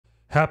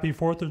Happy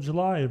 4th of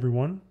July,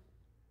 everyone.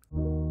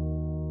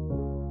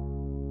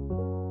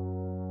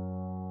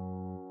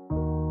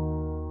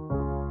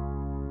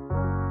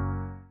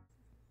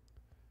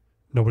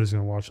 Nobody's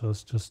going to watch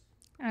this. Just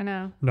I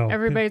know. no.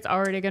 Everybody's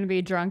already going to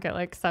be drunk at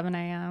like 7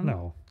 a.m.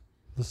 No.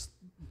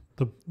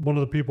 One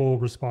of the people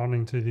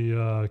responding to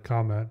the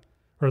comment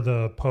or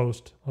the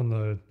post on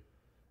the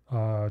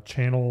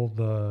channel,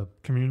 the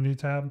community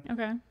tab.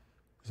 Okay.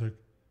 He's like,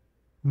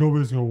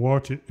 nobody's going to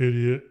watch it,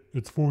 idiot.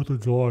 It's 4th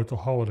of July. It's a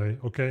holiday.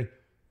 Okay.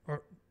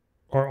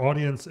 Our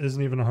audience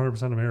isn't even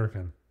 100%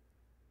 American.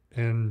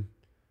 And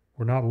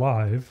we're not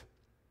live.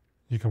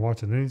 You can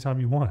watch it anytime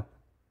you want.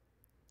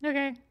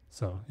 Okay.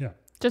 So, yeah.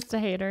 Just a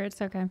hater.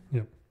 It's okay.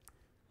 Yep.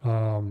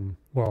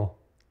 Well,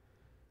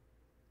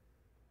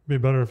 be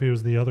better if he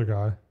was the other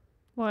guy.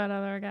 What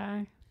other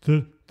guy?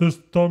 This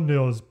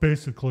thumbnail is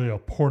basically a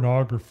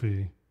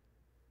pornography.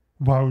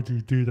 Why would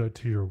you do that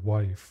to your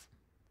wife?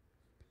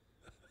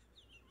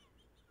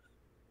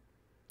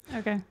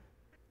 Okay.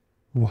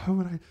 Why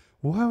would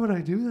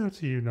I do that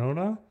to you,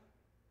 Nona?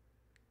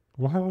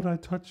 Why would I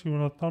touch you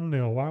in a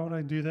thumbnail? Why would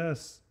I do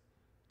this?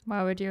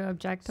 Why would you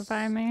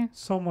objectify me?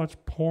 So much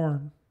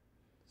porn.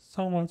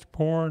 So much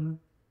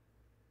porn.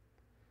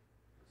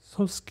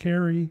 So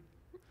scary.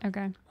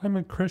 Okay. I'm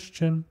a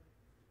Christian.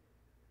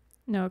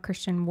 No, a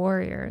Christian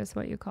warrior is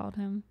what you called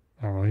him.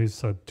 I don't know. He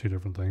said two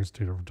different things,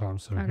 2 different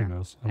times, so Okay. who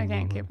knows? I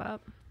can't keep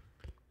up.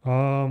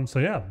 So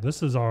yeah,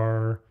 this is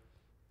our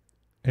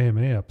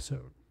AMA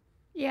episode.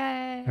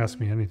 Yay. Ask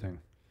Me Anything.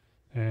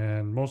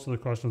 And most of the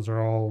questions are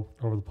all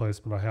over the place,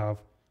 but I have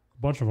a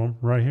bunch of them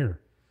right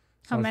here.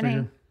 So How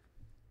many?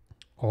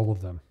 All of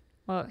them.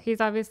 Well,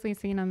 he's obviously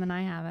seen them and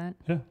I haven't.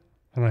 Yeah.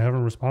 And I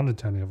haven't responded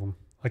to any of them.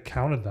 I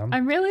counted them.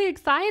 I'm really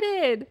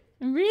excited.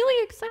 I'm really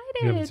You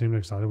haven't excited. seemed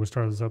excited. We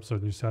started this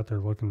episode and you sat there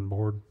looking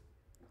bored.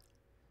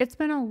 It's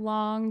been a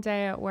long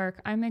day at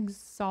work. I'm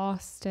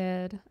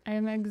exhausted.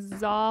 I'm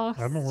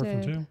exhausted. I've been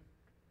working too.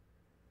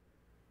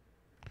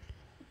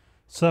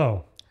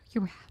 So.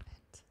 You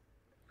haven't.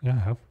 Yeah, I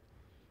have.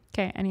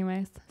 Okay,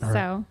 anyways. All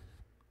So,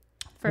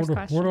 first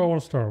question. Where do I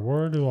want to start?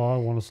 Where do I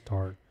want to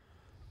start?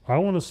 I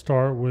want to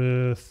start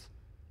with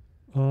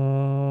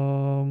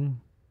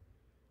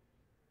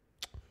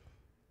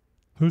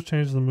who's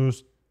changed the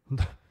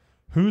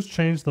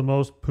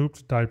most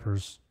pooped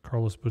diapers?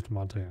 Carlos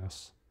Bustamante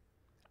asks.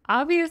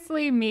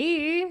 Obviously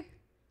me.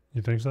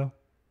 You think so?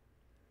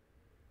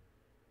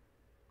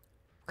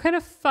 What kind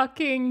of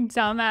fucking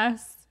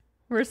dumbass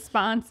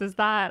response is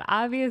that?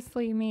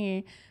 Obviously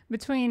me.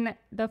 Between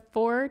the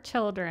 4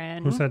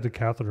 children. Who's had to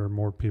catheter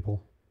more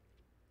people?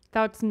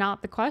 That's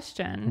not the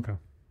question. Okay.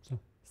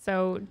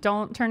 So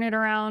don't turn it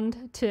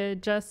around to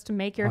just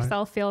make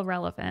yourself feel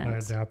relevant. I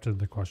adapted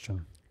the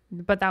question.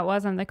 But that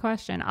wasn't the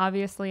question.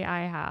 Obviously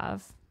I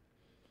have.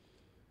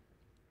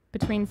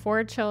 Between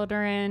 4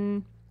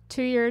 children,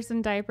 2 years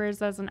in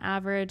diapers as an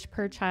average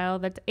per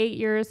child. That's 8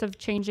 years of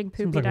changing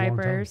poopy like a long time.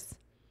 diapers.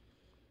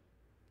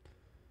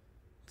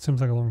 Seems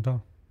like a long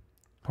time.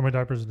 How many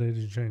diapers a day did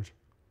you change?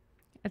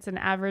 It's an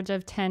average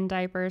of 10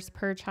 diapers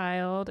per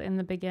child in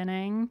the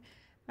beginning.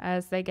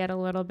 As they get a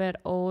little bit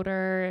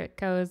older, it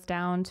goes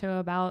down to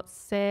about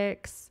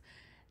 6.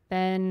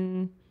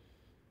 Then,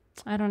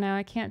 I don't know,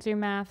 I can't do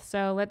math.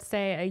 So let's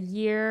say a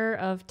year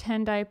of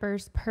 10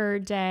 diapers per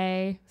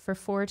day for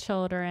 4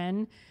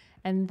 children.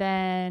 And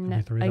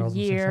then a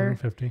year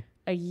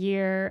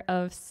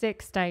of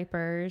 6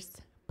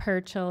 diapers per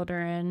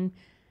children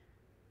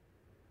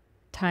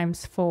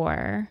times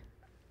 4.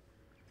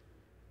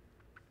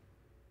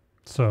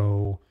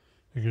 So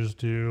you can just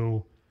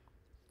do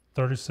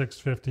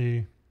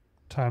 3650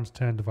 times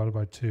 10 divided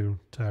by 2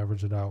 to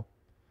average it out.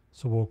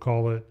 So we'll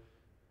call it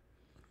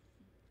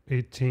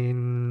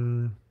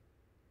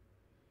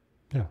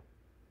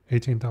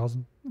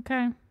 18,000.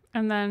 Okay.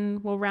 And then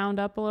we'll round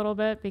up a little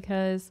bit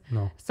because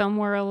some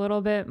were a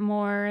little bit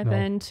more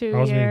than 2 years. I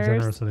was being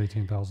generous at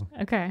 18,000.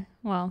 Okay.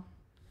 Well,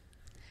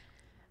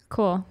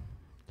 cool.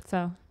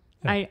 So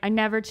yeah. I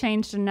never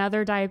changed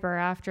another diaper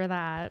after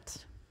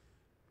that.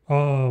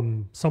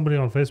 Somebody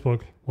on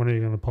Facebook, when are you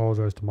going to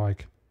apologize to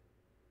Mike?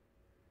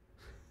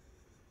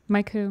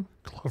 Mike who?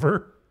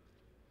 Clover.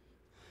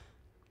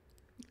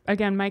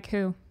 Again, Mike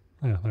who?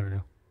 Yeah,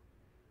 there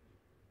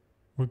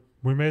you go.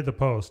 We made the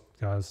post,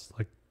 guys,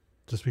 like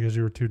just because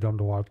you were too dumb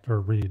to watch or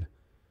read.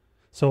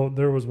 So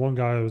there was one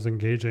guy who was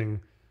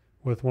engaging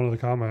with one of the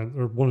comments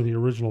or one of the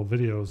original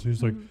videos.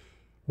 He's like,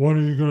 when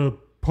are you going to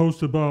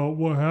post about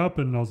what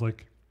happened? And I was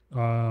like, we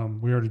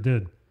already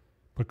did.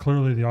 But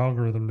clearly the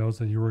algorithm knows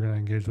that you were going to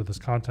engage with this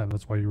content.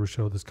 That's why you were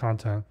showed this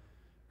content.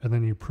 And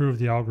then you prove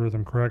the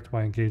algorithm correct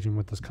by engaging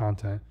with this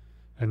content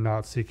and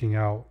not seeking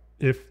out.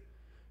 If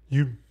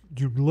you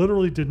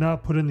literally did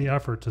not put in the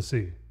effort to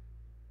see.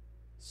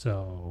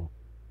 So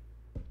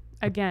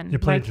again, you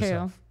played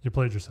yourself. You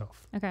played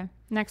yourself. Okay.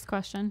 Next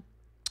question.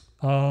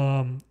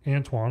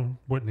 Antoine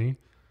Whitney,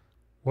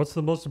 what's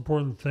the most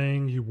important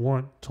thing you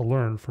want to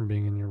learn from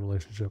being in your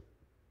relationship?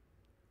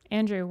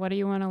 Andrew, what do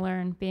you want to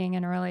learn being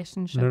in a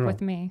relationship with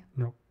me?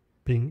 No,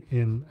 being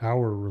in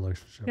our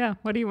relationship. Yeah,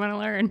 what do you want to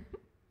learn?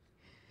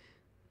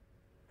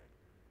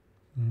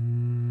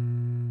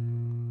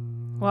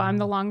 Well, I'm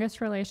the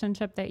longest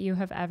relationship that you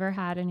have ever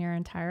had in your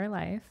entire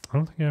life. I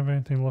don't think I have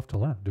anything left to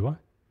learn, do I?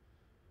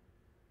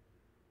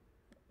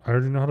 I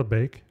already know how to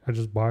bake. I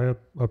just buy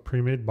a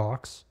pre-made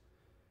box,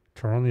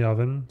 turn on the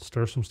oven,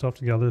 stir some stuff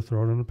together,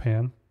 throw it in a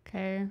pan.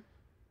 Okay.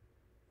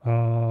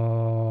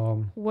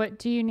 Um, What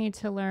do you need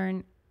to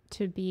learn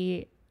to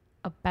be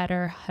a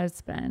better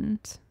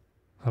husband?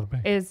 How to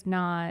bake. Is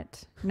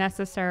not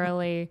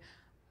necessarily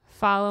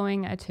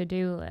following a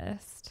to-do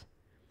list.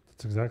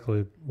 That's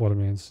exactly what it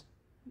means.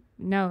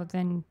 No,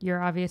 then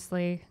you're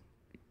obviously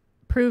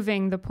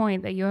proving the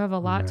point that you have a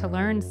lot to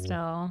learn No.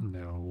 still.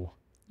 No.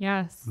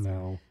 Yes.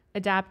 No.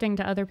 Adapting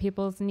to other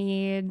people's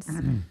needs,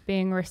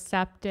 being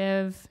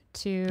receptive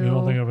to... You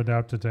don't think I've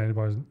adapted to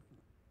anybody's...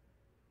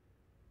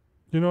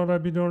 You know what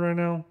I'd be doing right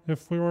now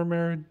if we were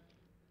married,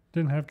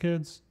 didn't have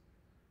kids?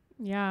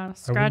 Yeah,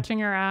 scratching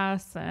your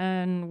ass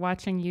and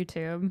watching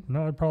YouTube.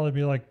 No, I'd probably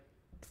be like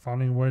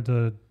finding a way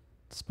to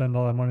spend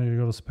all that money to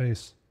go to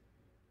space.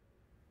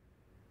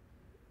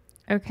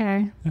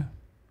 Okay. Yeah.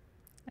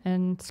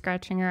 And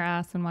scratching your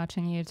ass and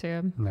watching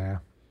YouTube. Nah.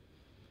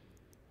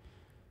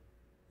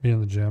 Be in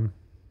the gym.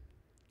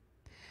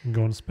 And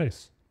going to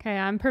space. Okay,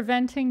 I'm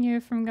preventing you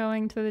from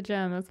going to the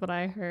gym is what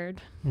I heard.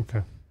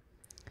 Okay.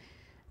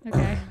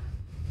 Okay.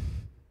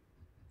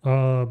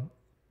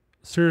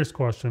 Serious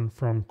question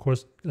from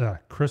Chris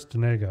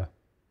Denega.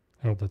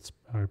 I hope that's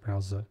how you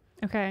pronounce it.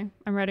 Okay,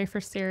 I'm ready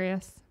for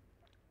serious.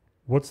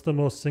 What's the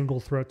most single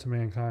threat to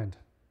mankind?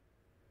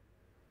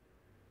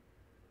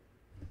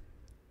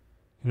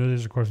 You know,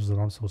 these are questions that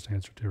I'm supposed to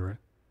answer too, right?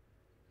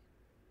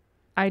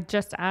 I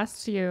just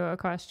asked you a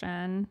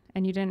question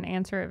and you didn't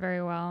answer it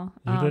very well.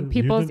 You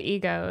People's didn't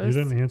egos.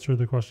 answer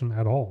the question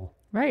at all.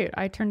 Right.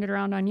 I turned it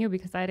around on you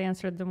because I'd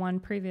answered the one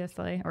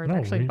previously, or No,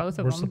 actually both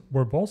of them.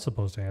 We're both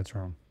supposed to answer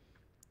them.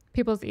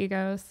 People's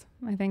egos,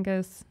 I think,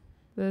 is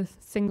the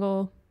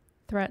single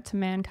threat to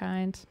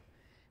mankind.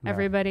 No.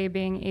 Everybody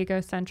being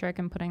egocentric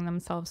and putting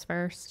themselves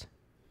first.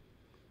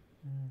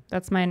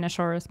 That's my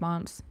initial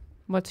response.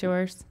 What's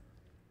yours?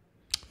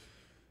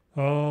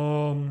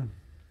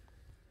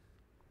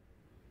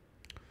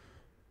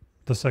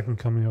 The second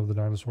coming of the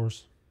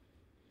dinosaurs.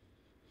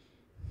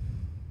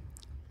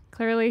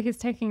 Clearly, he's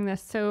taking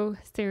this so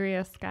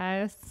serious,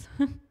 guys.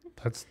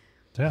 That's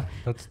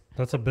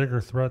a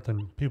bigger threat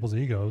than people's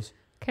egos.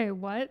 Okay,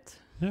 what?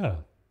 Yeah.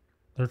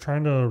 They're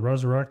trying to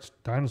resurrect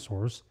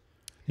dinosaurs,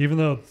 even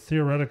though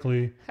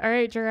theoretically All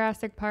right,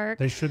 Jurassic Park.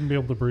 they shouldn't be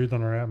able to breathe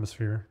on our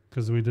atmosphere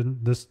because we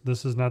didn't. This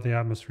is not the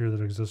atmosphere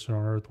that existed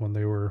on Earth when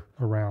they were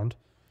around.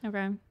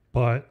 Okay.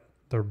 But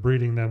they're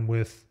breeding them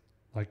with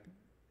like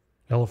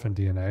elephant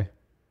DNA.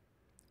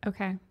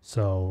 Okay.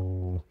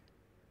 So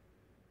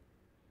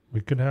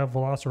we could have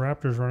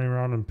velociraptors running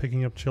around and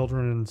picking up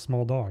children and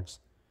small dogs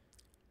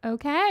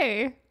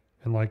Okay.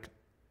 in like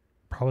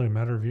probably a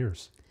matter of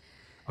years.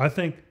 I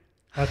think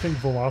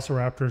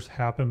velociraptors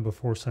happen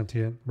before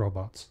sentient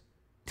robots.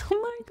 Oh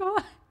my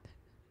God.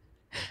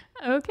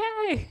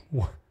 Okay.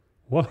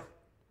 What?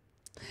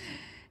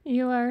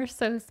 You are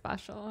so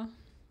special.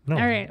 No.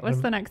 All right.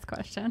 What's the next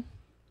question?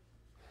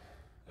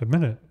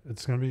 Admit it.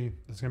 It's gonna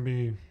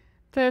be.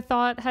 The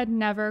thought had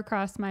never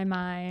crossed my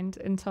mind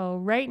until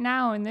right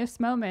now in this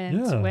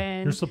moment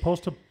when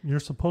you're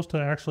supposed to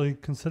actually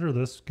consider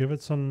this. Give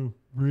it some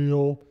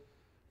real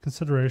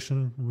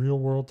consideration, real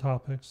world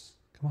topics.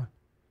 Come on.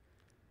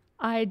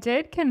 I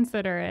did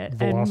consider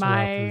it, and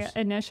my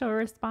initial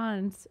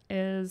response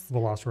is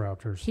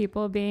Velociraptors.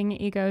 people being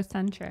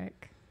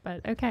egocentric.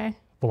 But okay.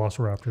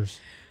 Velociraptors.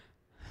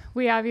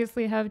 We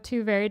obviously have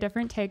two very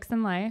different takes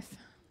in life.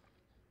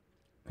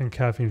 And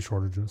caffeine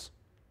shortages.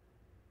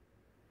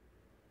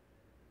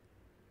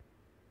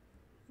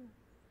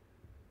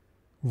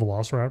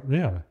 Velociraptor,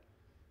 yeah.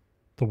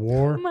 The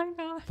war. Oh my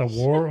gosh. The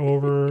war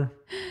over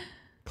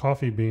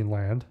coffee bean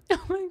land.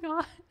 Oh my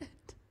God.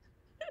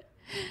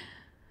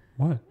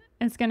 What?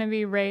 It's going to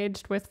be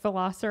raged with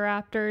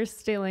velociraptors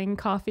stealing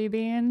coffee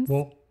beans.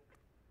 Well,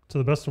 to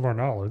the best of our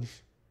knowledge,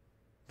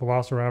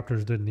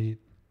 velociraptors didn't eat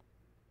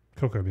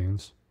cocoa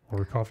beans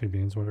or coffee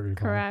beans, whatever you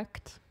call them.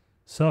 Correct.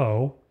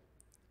 So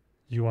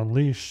you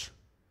unleash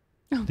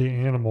the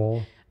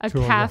animal to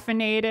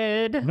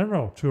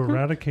caffeinated.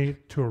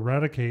 to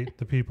eradicate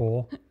the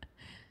people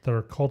that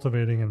are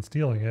cultivating and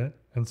stealing it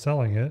and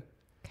selling it.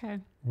 Okay.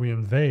 We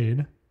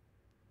invade.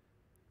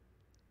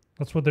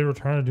 That's what they were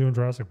trying to do in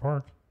Jurassic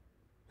Park.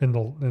 In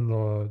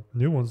the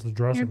new ones, the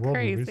Jurassic World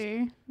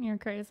movies. You're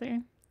crazy.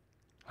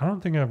 I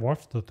don't think I've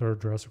watched the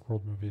third Jurassic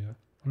World movie yet.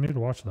 I need to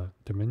watch that.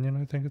 Dominion,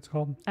 I think it's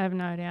called. I have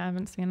no idea. I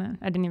haven't seen it.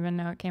 I didn't even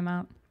know it came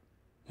out.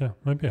 Yeah,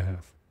 maybe I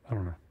have. I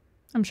don't know.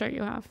 I'm sure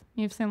you have.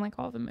 You've seen like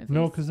all the movies.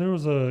 No, because there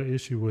was a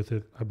issue with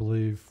it, I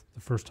believe,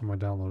 the first time I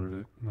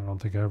downloaded it. And I don't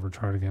think I ever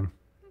tried again.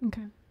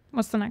 Okay.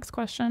 What's the next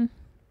question?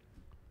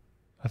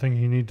 I think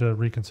you need to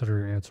reconsider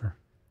your answer.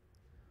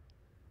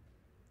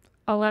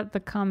 I'll let the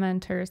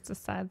commenters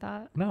decide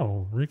that.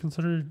 No,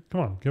 reconsider.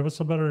 Come on, give us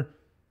a better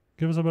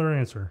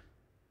answer.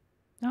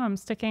 No, I'm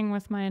sticking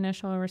with my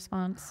initial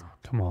response. Oh,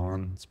 come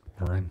on, it's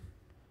boring.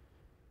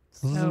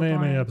 This is So an AMA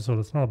boring. episode.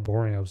 It's not a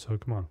boring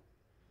episode. Come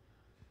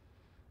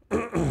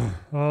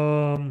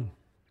on.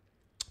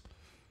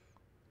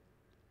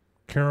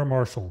 Kara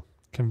Marshall.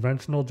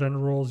 Conventional gender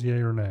roles,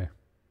 yay or nay?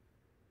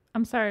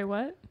 I'm sorry,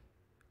 what?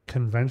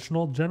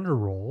 Conventional gender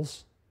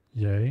roles,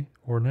 yay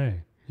or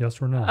nay?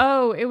 Yes or no?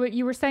 Oh,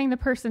 you were saying the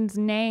person's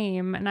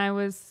name, and I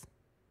was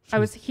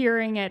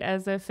hearing it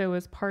as if it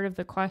was part of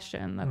the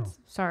question.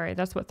 Sorry,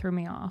 that's what threw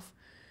me off.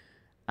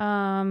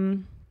 I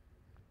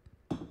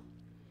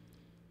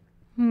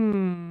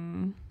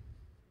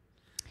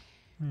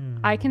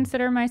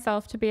consider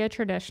myself to be a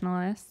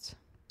traditionalist.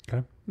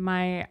 Okay.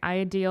 My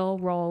ideal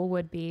role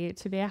would be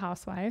to be a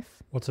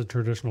housewife. What's a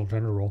traditional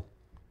gender role?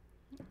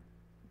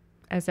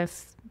 As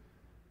if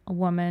a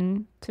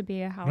woman to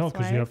be a housewife. No,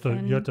 because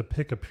you have to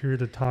pick a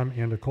period of time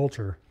and a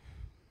culture.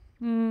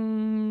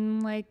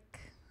 Like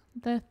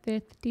the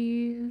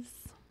 50s.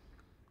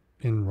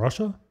 In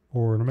Russia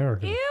or in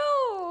America? Ew!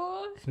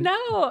 So,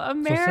 no,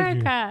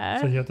 America.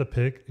 So you have to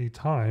pick a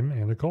time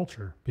and a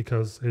culture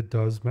because it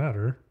does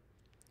matter.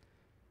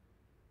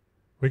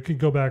 We could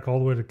go back all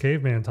the way to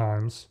caveman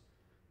times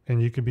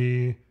and you could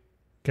be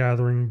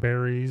gathering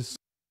berries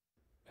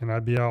and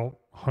I'd be out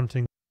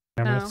hunting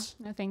mammoths.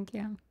 No, thank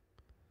you.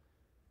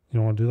 You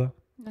don't want to do that?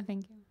 No,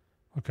 thank you.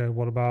 Okay,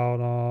 what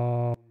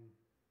about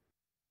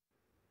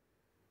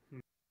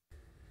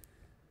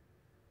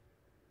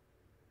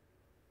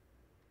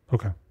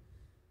okay.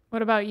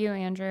 What about you,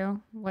 Andrew?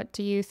 What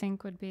do you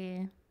think would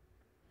be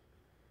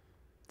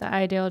the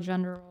ideal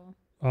gender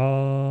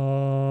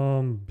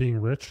role?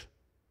 Being rich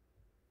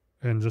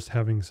and just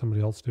having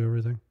somebody else do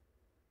everything.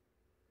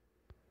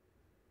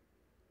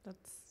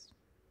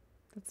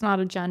 That's not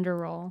a gender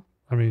role.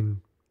 I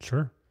mean,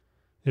 sure.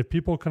 If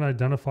people can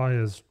identify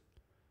as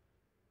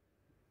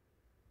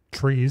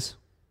trees.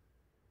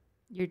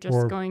 You're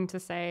just going to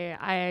say,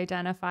 I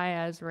identify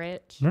as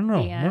rich.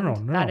 No.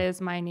 That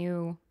is my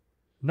new...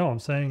 No, I'm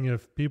saying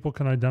if people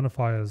can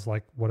identify as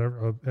like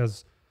whatever,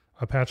 as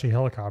Apache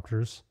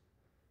helicopters,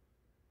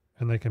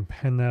 and they can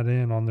pen that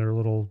in on their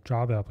little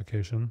job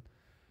application,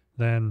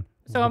 then...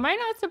 So am I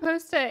not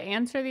supposed to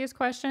answer these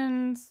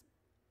questions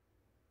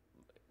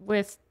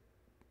with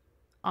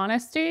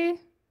honesty?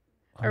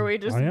 Are we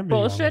just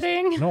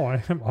bullshitting? No,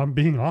 I'm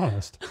being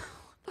honest.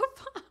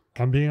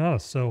 I'm being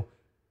honest. So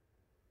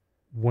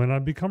when I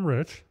become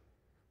rich,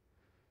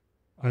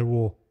 I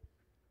will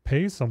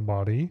pay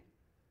somebody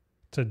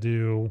to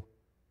do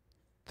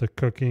the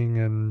cooking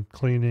and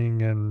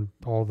cleaning and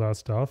all that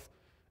stuff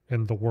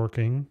and the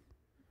working.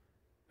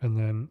 And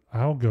then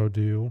I'll go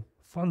do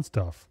fun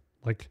stuff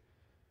like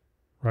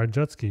ride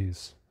jet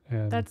skis.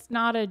 And that's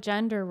not a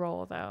gender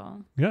role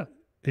though. Yeah,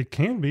 it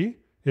can be.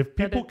 If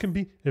people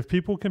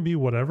can be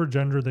whatever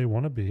gender they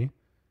want to be,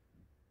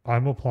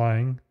 I'm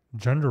applying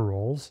gender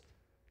roles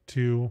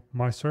to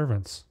my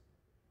servants.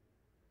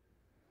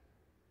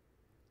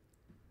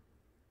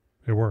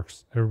 It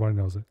works. Everybody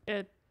knows it.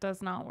 It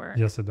does not work.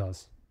 Yes, it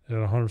does. It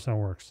 100%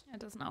 works.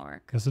 It does not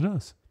work. Yes, it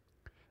does.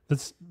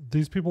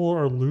 These people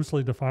are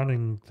loosely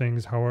defining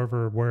things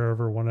however,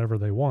 wherever, whenever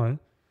they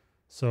want.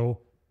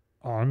 So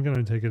I'm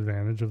going to take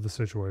advantage of the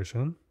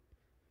situation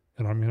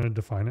and I'm going to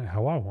define it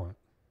how I want.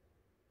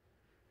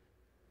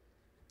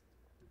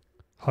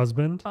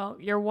 Husband. Well,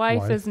 your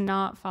wife is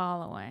not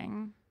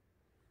following.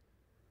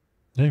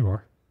 There you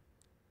are.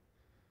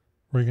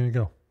 Where are you going to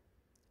go?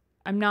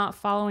 I'm not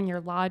following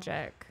your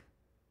logic.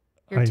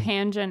 Your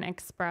tangent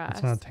express.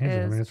 It's not a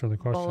tangent. I'm answering the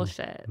question.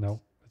 Bullshit. No,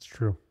 it's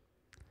true.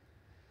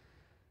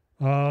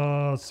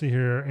 Let's see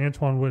here.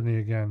 Antoine Whitney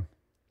again.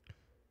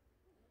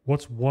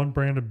 What's one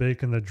brand of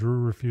bacon that Drew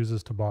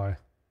refuses to buy?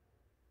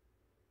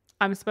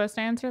 I'm supposed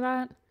to answer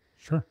that?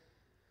 Sure.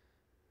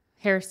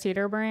 Harris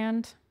Teeter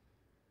brand.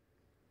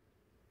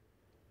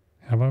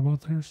 Have I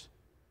both theirs?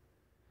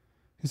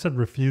 He said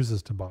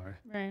refuses to buy.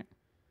 Right.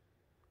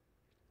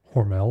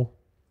 Hormel.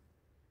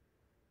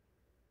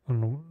 I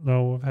don't know.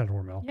 No, I've had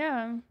Hormel.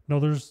 Yeah. There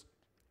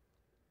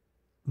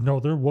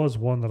was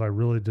one that I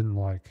really didn't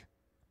like.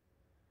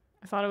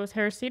 I thought it was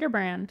Harris Teeter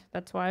brand.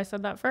 That's why I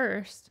said that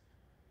first.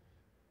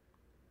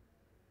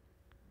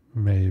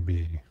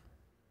 Maybe.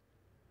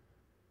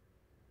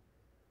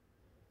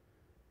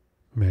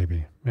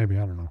 I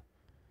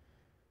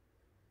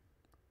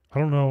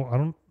don't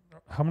know.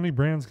 How many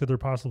brands could there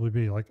possibly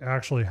be? Like,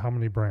 actually, how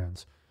many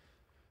brands?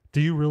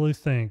 Do you really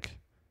think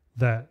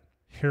that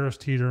Harris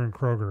Teeter and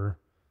Kroger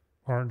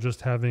aren't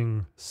just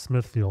having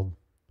Smithfield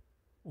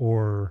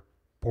or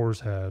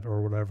Boar's Head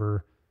or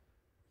whatever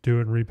do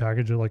it and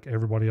repackage it like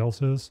everybody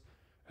else is?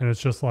 And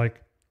it's just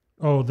like,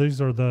 oh,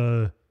 these are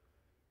the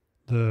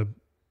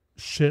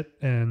shit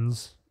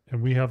ends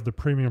and we have the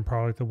premium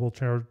product that we'll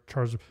charge,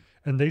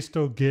 and they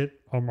still get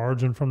a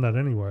margin from that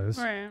anyways.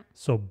 Right.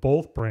 So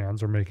both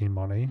brands are making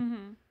money.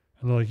 Mm-hmm.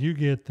 And they're like, you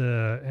get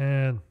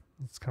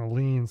it's kind of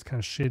lean, it's kind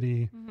of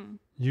shitty. Mm-hmm.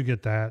 You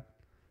get that.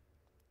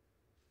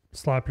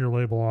 Slap your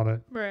label on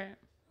it. Right.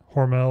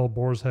 Hormel,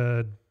 Boar's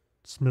Head,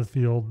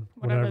 Smithfield,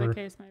 whatever. The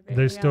case might be.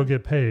 They still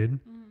get paid.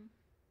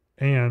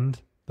 Mm-hmm.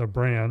 And the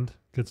brand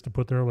gets to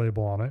put their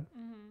label on it.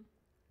 Mm-hmm.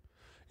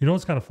 You know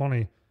what's kind of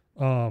funny?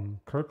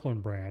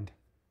 Kirkland brand,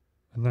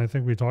 and I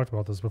think we talked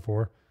about this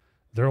before.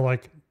 They're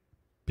like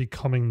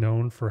becoming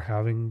known for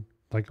having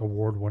like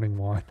award-winning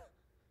wine.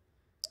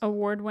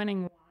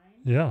 Award-winning wine?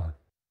 Yeah.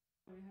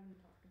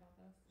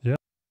 Yeah.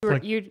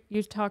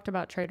 You talked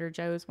about Trader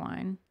Joe's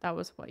wine. That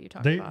was what you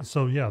talked about.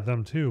 So yeah,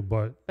 them too,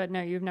 but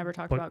no, you've never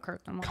talked about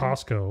Kirkland wine.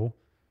 Costco,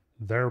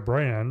 their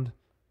brand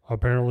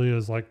apparently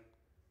is like,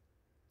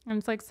 and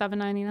it's like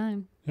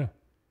 $7.99. Yeah.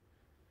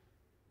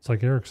 It's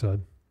like Eric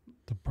said.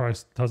 The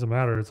price doesn't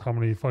matter. It's how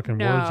many fucking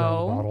words are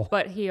on the bottle.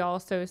 But he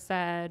also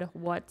said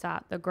what's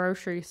at the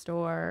grocery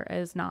store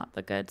is not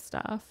the good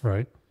stuff.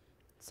 Right.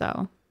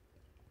 So,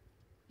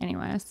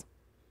 anyways.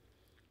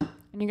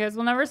 And you guys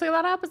will never see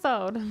that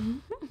episode.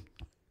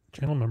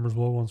 Channel members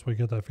will once we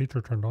get that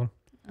feature turned on.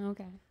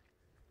 Okay.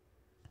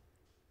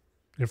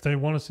 If they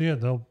want to see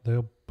it, they'll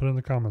put it in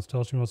the comments.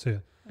 Tell us you want to see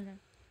it. Okay.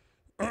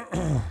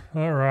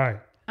 All right.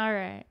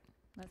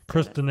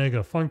 Chris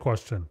Denega, fun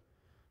question.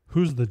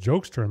 Who's the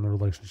jokester in the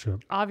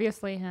relationship?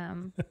 Obviously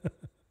him.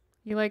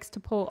 He likes to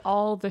pull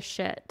all the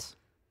shit.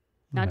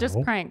 Not just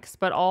pranks,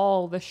 but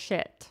all the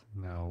shit.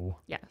 No.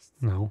 Yes.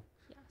 No.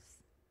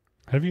 Yes.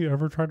 Have you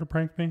ever tried to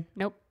prank me?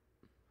 Nope.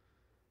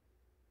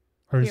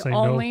 Are you the saying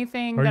only no?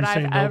 thing Are that you I've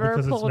saying no ever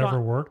because pulled it's never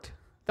on. Worked?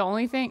 The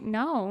only thing,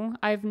 no,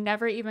 I've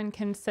never even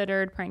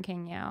considered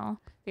pranking you.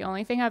 The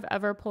only thing I've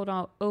ever pulled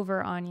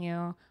over on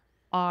you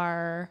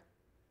are,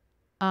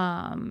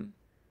 oh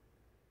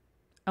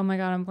my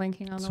God, I'm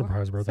blanking on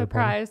the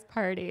surprise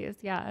parties.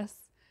 Yes.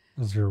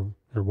 Is your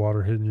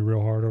water hitting you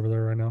real hard over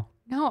there right now?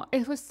 No,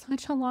 it was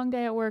such a long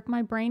day at work.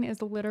 My brain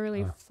is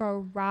literally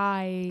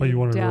fried. But you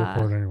wanted to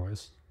record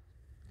anyways.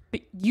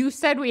 But you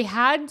said we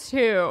had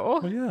to.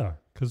 Well, yeah,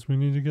 because we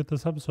need to get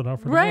this episode out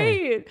for the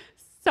right.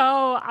 So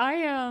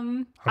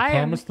I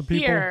promised the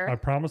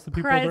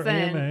people present. Their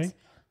AMA.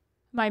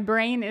 My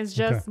brain is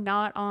just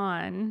not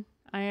on.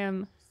 I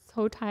am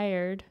so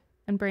tired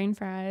and brain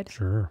fried.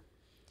 Sure.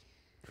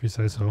 If you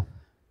say so.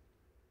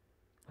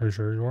 Are you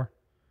sure you are?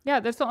 Yeah,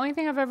 that's the only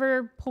thing I've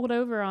ever pulled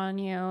over on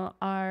you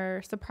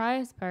are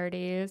surprise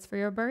parties for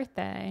your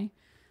birthday.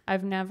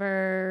 I've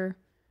never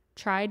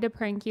tried to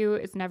prank you.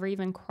 It's never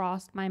even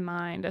crossed my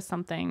mind as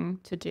something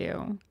to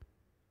do.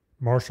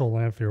 Marshall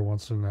Lanphier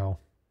wants to know,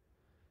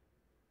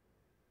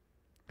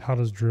 how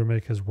does Drew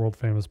make his world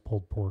famous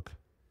pulled pork?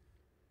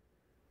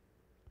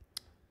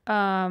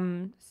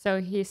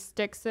 So he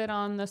sticks it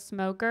on the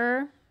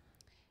smoker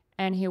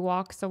and he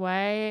walks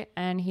away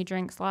and he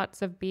drinks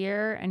lots of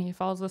beer and he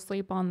falls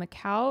asleep on the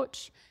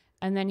couch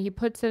and then he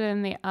puts it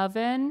in the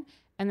oven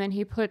and then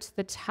he puts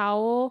the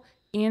towel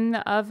in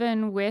the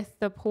oven with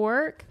the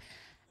pork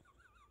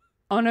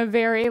on a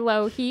very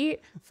low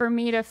heat for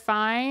me to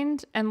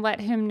find and let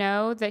him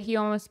know that he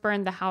almost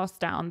burned the house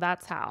down.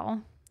 That's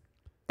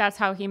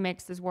how he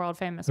makes his world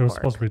famous pork. It was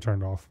supposed to be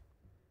turned off.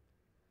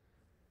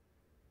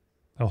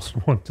 That was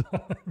one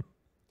time.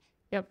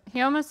 Yep.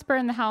 He almost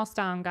burned the house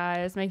down,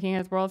 guys, making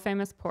his world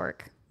famous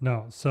pork.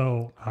 No.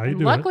 So how you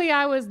do luckily,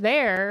 I was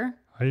there.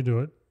 How you do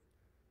it?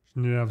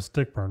 You need to have a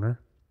stick burner.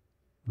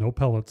 No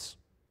pellets.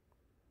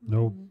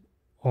 No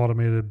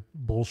automated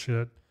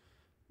bullshit.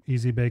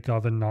 Easy bake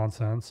oven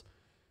nonsense.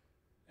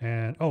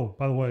 And, oh,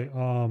 by the way,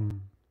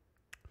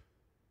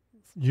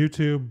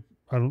 YouTube,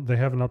 they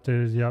haven't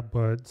updated yet,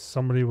 but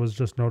somebody was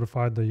just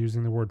notified that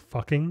using the word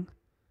fucking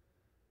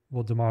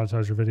will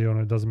demonetize your video,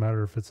 and it doesn't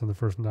matter if it's in the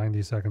first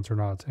 90 seconds or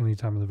not. It's any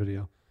time in the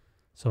video.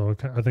 So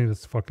I think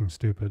that's fucking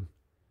stupid.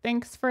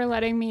 Thanks for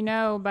letting me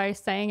know by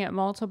saying it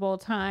multiple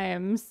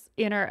times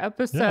in our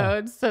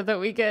episodes so that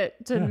we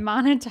get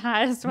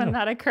demonetized when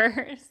that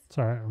occurs. It's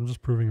all right. I'm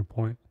just proving a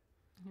point.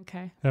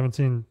 Okay. Haven't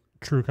seen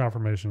true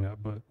confirmation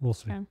yet, but we'll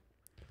see. Okay.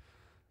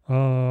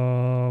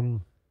 No,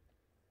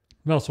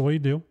 so what you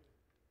do, you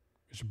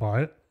should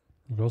buy it.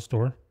 You go to the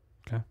store.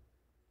 Okay.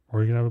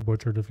 Or you can have it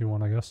butchered if you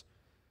want, I guess.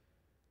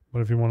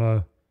 But if you want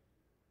to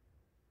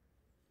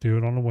do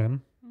it on a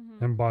whim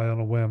and buy it on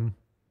a whim,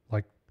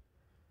 like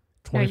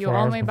 24 hours before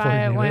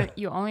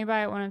you only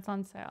buy it when it's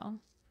on sale.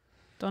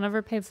 Don't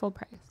ever pay full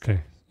price.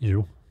 Okay,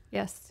 you.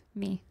 Yes,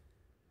 me.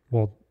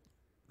 Well,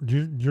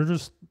 you're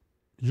just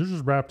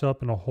wrapped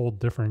up in a whole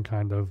different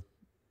kind of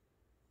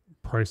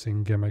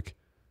pricing gimmick.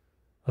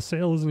 A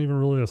sale isn't even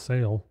really a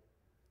sale,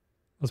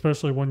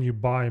 especially when you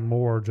buy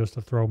more just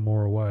to throw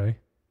more away.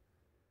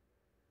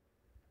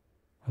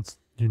 That's,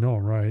 I'm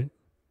right.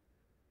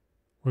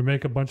 We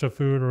make a bunch of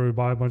food or we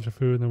buy a bunch of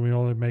food and then we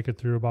only make it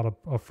through about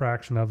a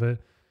fraction of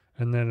it.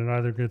 And then it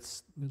either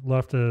gets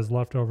left as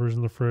leftovers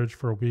in the fridge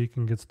for a week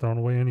and gets thrown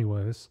away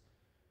anyways.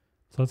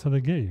 So that's how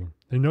they get you.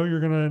 They know you're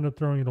going to end up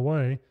throwing it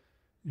away.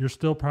 You're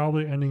still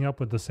probably ending up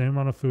with the same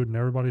amount of food in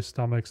everybody's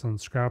stomachs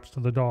and scraps to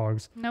the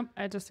dogs. Nope,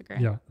 I disagree.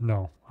 Yeah,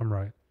 no, I'm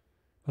right.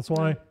 That's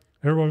why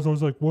everybody's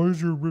always like, why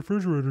is your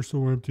refrigerator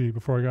so empty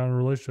before I got in a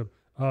relationship?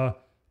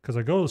 Because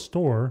I go to the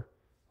store,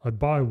 I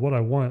buy what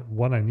I want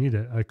when I need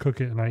it. I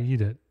cook it and I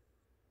eat it.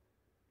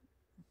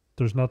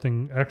 There's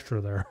nothing extra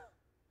there.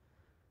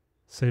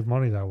 Save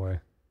money that way.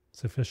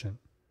 It's efficient.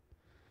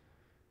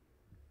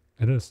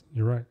 It is.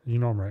 You're right.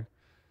 I'm right.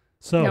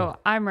 So No,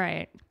 I'm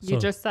right. You So-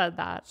 just said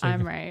that. so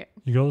I'm right.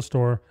 you go to the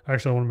store.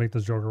 Actually, I want to make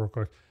this joke real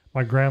quick.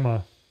 My grandma,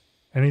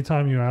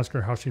 anytime you ask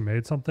her how she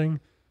made something,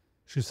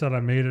 she said,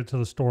 I made it to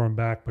the store and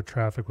back, but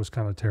traffic was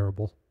kind of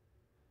terrible.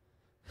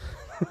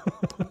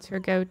 It's your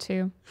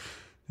go-to.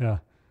 Yeah.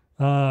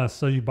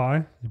 So you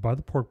buy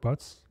the pork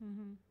butts.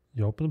 Mm-hmm.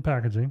 You open the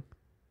packaging.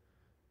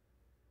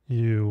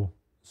 You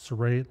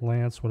serrate,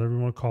 lance, whatever you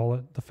want to call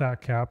it, the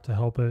fat cap to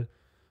help it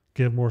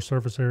give more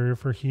surface area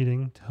for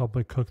heating, to help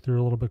it cook through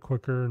a little bit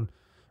quicker and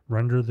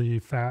render the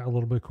fat a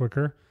little bit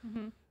quicker.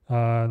 Mm-hmm.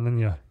 And then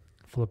you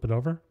flip it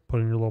over, put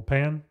it in your little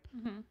pan.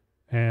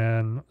 Mm-hmm.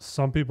 And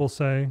some people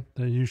say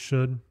that you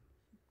should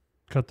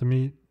cut the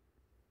meat.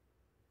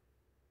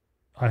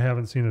 I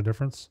haven't seen a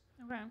difference.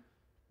 Okay.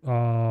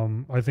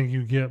 I think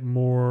you get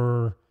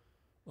more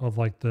of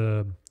like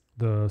the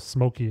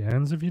smoky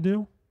ends if you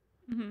do.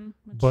 Mm-hmm.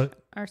 Which But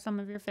are some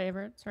of your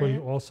favorites, But right?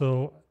 you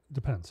also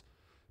depends.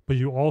 But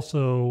you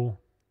also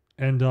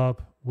end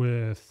up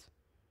with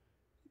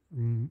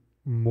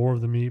more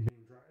of the meat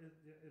being dry. It's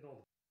going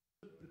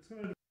to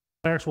depend on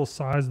the actual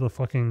size of the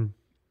fucking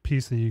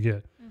piece that you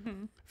get.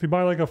 Mm-hmm. If you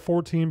buy like a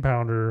 14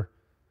 pounder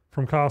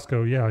from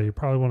Costco, yeah, you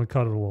probably want to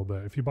cut it a little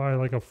bit. If you buy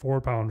like a 4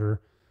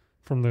 pounder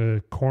from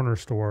the corner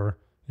store,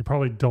 you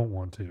probably don't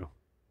want to.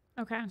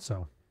 Okay.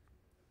 So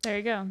There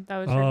you go. That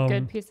was your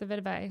good piece of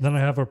advice. then I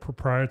have a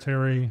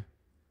proprietary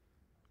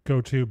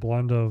go-to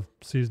blend of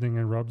seasoning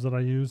and rubs that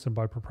I use, and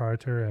by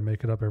proprietary, I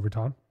make it up every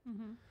time.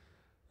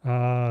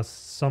 Mm-hmm.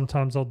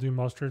 Sometimes I'll do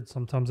mustard,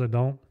 sometimes I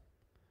don't.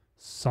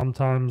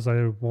 Sometimes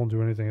I won't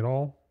do anything at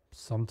all.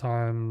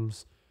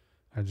 Sometimes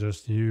I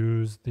just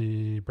use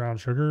the brown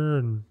sugar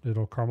and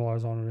it'll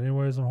caramelize on it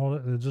anyways and hold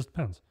it. It just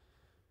depends.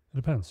 It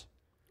depends.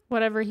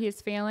 Whatever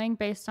he's feeling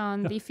based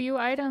on Yeah. the few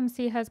items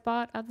he has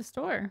bought at the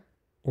store.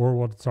 Or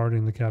what's already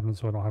in the cabinet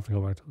so I don't have to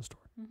go back to the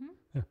store.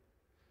 Mm-hmm.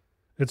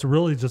 It's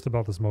really just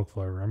about the smoke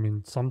flavor. I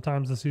mean,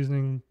 sometimes the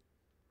seasoning,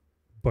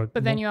 but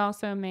But then you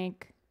also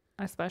make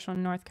a special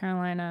North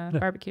Carolina Yeah.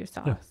 barbecue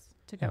sauce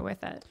to go Yeah.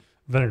 with it.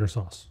 vinegar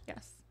sauce,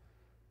 Yes.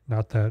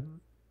 not that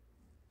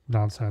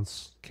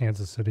nonsense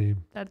Kansas City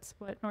That's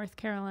what North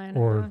Carolina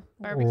or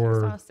barbecue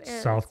sauce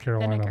is. South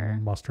Carolina Vinegar.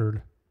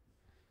 mustard.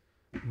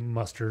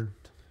 Mustard.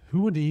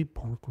 Who would eat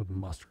pork with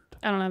mustard?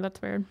 I don't know.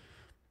 That's weird.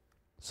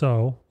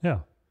 So yeah,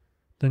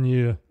 then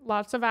you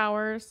Lots of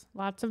hours,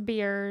 lots of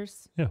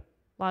beers. Yeah.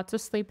 Lots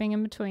of sleeping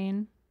in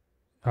between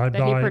I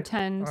that he buy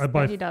pretends I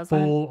buy that he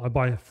doesn't. I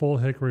buy full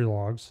hickory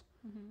logs.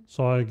 Mhm.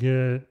 So I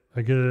get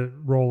it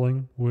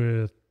rolling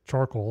with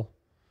charcoal,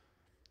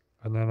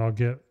 and then I'll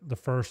get the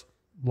first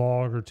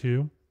log or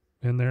two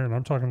in there, and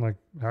I'm talking like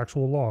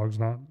actual logs,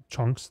 not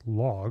chunks,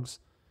 logs.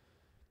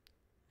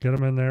 Get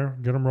them in there,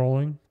 get them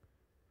rolling.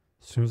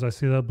 As soon as I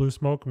see that blue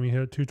smoke and we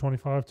hit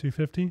 225,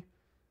 250,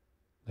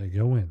 they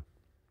go in.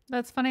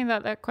 That's funny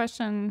that that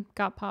question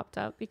got popped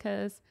up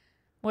because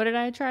what did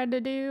I try to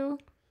do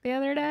the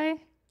other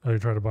day? Oh, you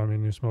try to buy me a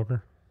new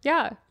smoker?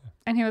 Yeah.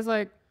 And he was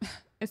like,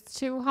 it's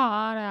too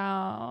hot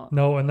out.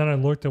 No, and then I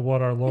looked at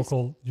what our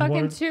local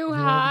Fucking too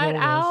hot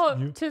out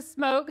You, to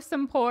smoke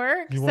some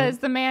pork, You says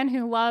the man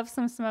who loves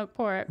some smoked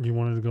pork. you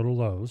wanted to go to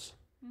Lowe's.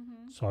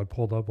 So I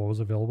pulled up what was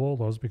available at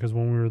Lowe's because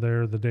when we were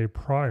there the day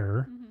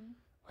prior,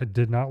 I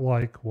did not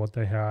like what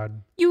they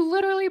had. You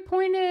literally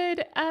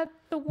pointed at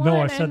the one.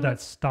 No, I said and that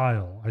was-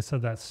 style. I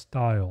said that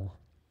style.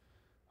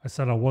 I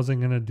said I wasn't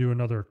going to do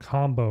another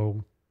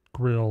combo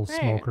grill Right.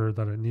 smoker,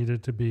 that it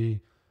needed to be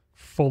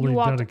fully You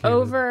walked dedicated.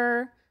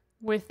 over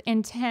with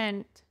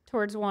intent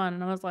towards one.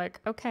 And I was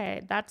like,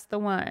 okay, that's the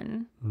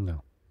one. No.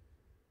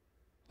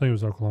 I think it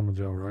was Oklahoma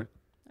Joe, right?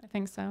 I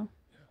think so.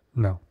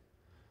 No.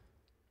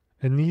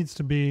 It needs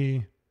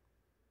something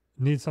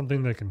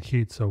that can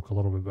heat soak a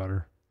little bit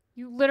better.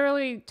 You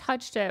literally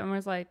touched it and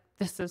was like,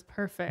 this is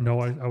perfect.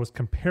 No, I was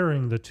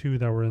comparing the two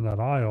that were in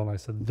that aisle, and I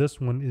said, this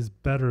one is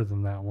better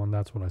than that one.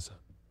 That's what I said.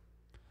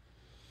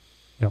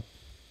 Yep.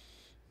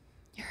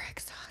 You're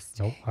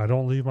exhausted. Nope. I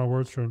don't leave my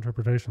words to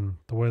interpretation.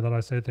 The way that I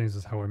say things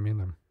is how I mean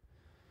them.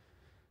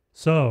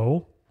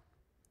 So,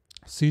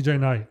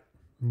 CJ Knight,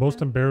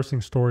 most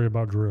embarrassing story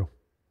about Drew.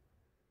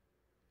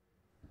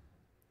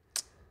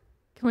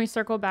 Can we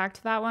circle back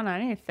to that one?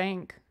 I need to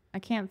think. I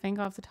can't think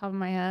off the top of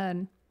my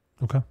head.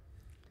 Okay.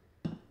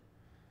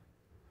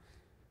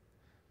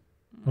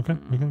 Okay,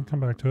 we can come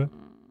back to it.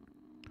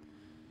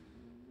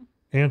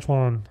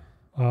 Antoine,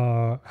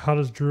 how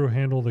does Drew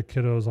handle the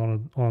kiddos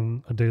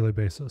on a daily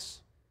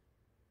basis?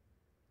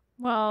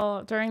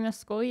 Well, during the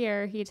school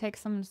year, he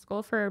takes them to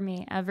school for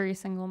me every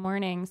single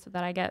morning so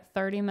that I get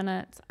 30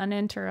 minutes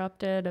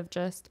uninterrupted of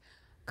just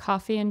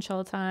coffee and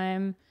chill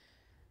time.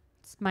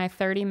 It's my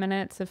 30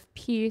 minutes of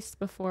peace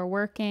before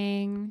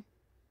working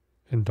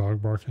And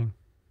dog barking?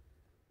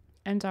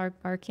 and dog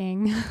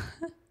barking.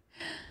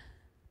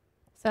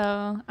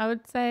 So I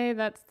would say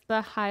that's the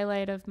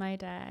highlight of my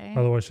day.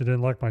 By the way, she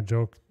didn't like my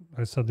joke.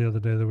 I said the other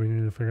day that we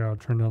needed to figure out how to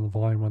turn down the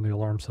volume on the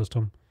alarm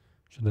system.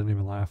 She didn't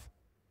even laugh.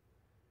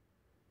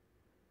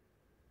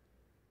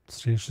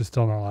 She's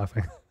still not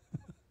laughing.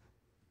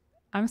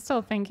 I'm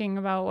still thinking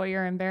about what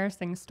your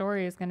embarrassing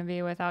story is going to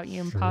be without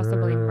you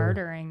possibly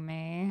murdering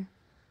me.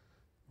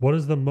 What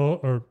is the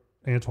or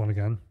Antoine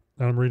again?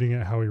 And I'm reading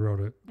it how he wrote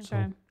it. Okay.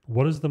 So,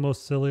 what is the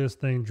most silliest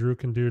thing Drew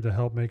can do to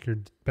help make your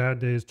bad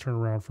days turn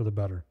around for the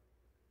better?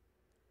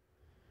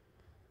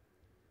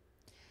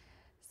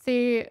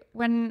 See,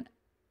 when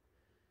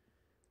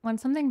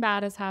something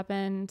bad has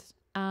happened,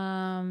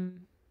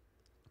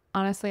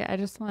 honestly, I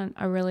just want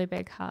a really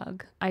big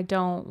hug. I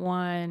don't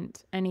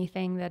want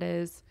anything that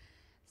is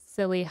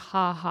silly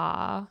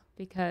ha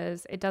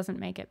because it doesn't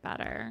make it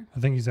better. I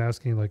think he's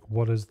asking like,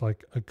 what is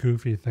like a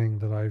goofy thing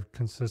that I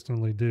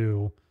consistently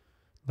do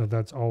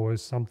that's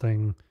always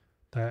something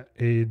that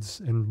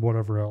aids in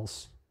whatever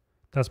else.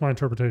 That's my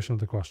interpretation of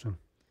the question.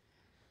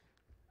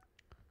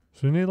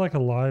 So we need like a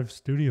live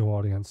studio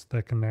audience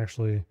that can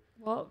actually.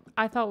 Well,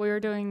 I thought we were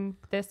doing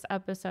this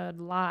episode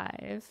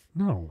live.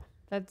 No.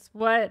 That's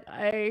what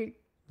I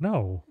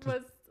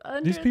was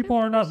under these people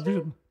the are not.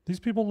 impression. These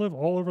people live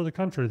all over the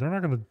country. They're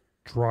not going to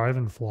drive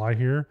and fly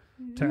here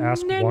to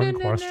ask one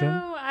question.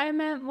 No, I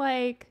meant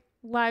like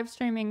live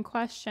streaming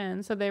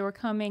questions. So they were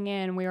coming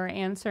in, we were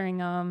answering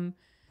them.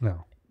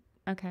 No.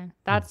 Okay,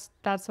 that's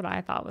what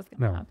I thought was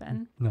going to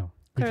happen. No.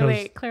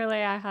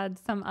 Clearly, I had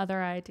some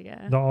other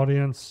idea. The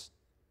audience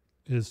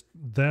is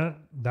that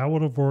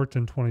would have worked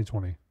in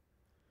 2020.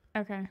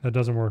 Okay. That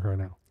doesn't work right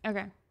now.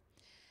 Okay.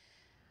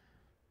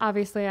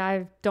 Obviously,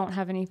 I don't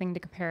have anything to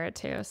compare it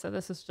to, so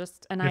this is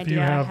just an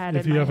idea I had in my head.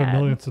 If you have 1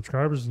 million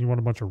subscribers and you want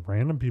a bunch of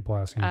random people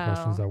asking you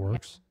questions, that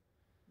works.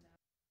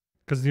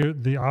 Because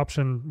the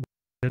option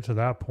to get to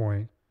that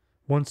point,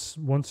 once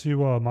you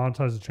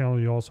monetize the channel,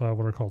 you also have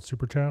what are called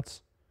super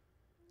chats.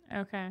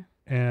 Okay.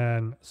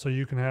 And so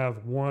you can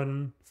have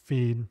one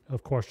feed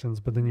of questions,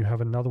 but then you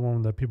have another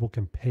one that people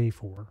can pay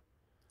for.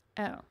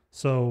 Oh.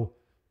 So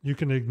you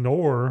can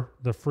ignore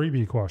the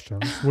freebie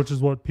questions, which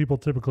is what people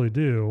typically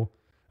do,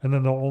 and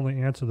then they'll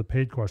only answer the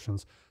paid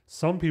questions.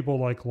 Some people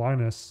like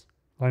Linus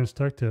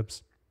Tech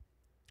Tips,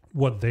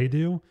 what they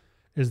do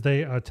is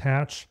they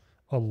attach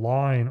a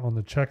line on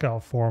the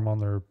checkout form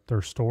on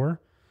their store.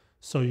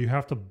 So you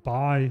have to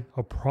buy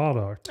a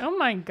product. Oh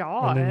my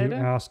God. And then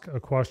you ask a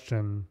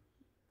question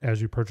as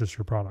you purchase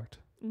your product.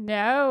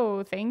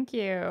 No, thank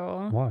you.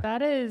 Why?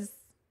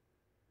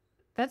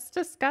 That's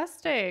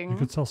disgusting. You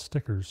could sell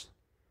stickers.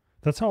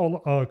 That's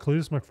how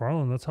Cletus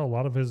McFarland, that's how a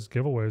lot of his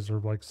giveaways are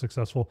like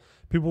successful.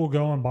 People will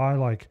go and buy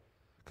like,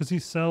 because he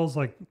sells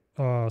like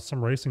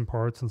some racing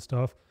parts and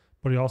stuff,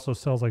 but he also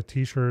sells like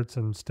t-shirts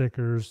and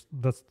stickers.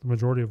 That's the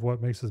majority of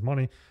what makes his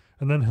money.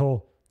 And then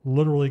he'll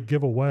literally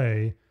give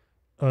away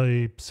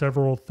a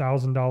several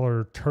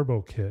 $1,000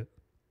 turbo kit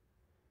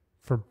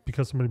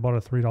because somebody bought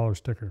a $3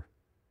 sticker.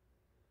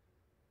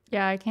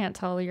 Yeah, I can't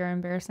tell your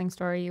embarrassing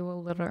story. You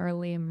will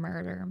literally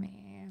murder me.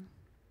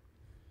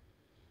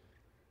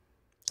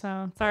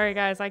 So, sorry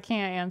guys, I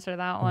can't answer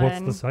that one.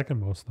 What's the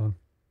second most then?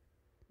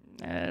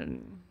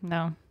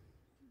 No.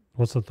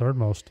 What's the third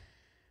most?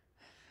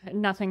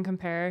 Nothing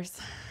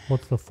compares.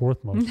 What's the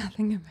fourth most?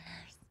 Nothing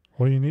compares.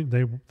 What do you need?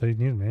 They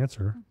need an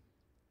answer.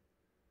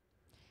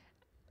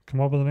 Come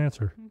up with an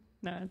answer.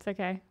 No, it's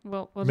okay.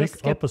 We'll Make just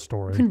skip up a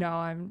story.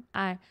 No,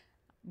 I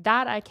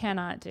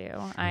cannot do.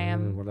 I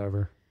am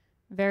whatever.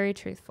 Very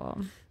truthful.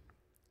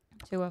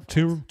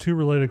 Two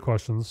related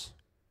questions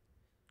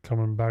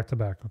coming back to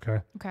back,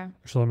 okay? Okay.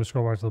 Actually, let me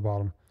scroll back to the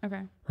bottom.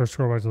 Okay. Or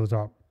scroll back to the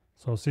top.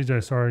 So,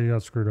 CJ, sorry you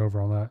got screwed over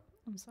on that.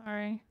 I'm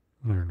sorry.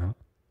 No, you're not.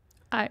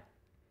 I'm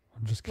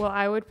just kidding. Well,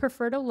 I would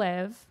prefer to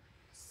live,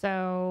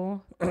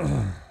 so...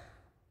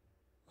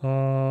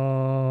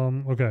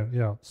 Okay,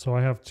 yeah. So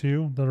I have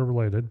two that are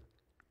related.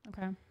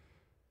 Okay.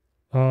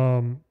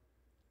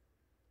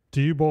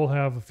 Do you both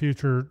have a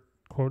future,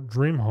 quote,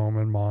 dream home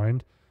in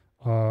mind,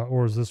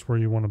 or is this where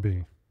you want to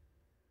be?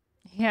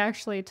 He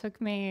actually took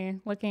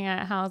me looking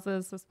at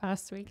houses this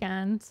past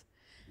weekend.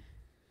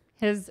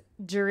 His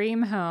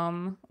dream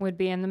home would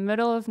be in the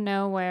middle of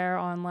nowhere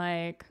on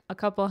like a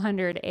couple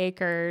 100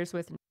 acres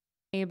with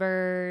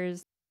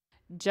neighbors,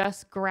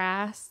 just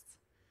grass.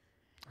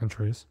 And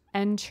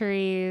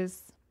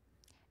trees.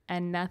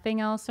 And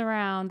nothing else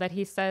around that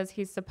he says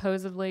he's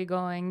supposedly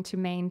going to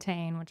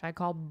maintain, which I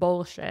call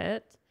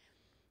bullshit.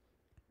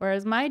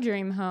 Whereas my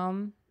dream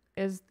home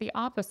is the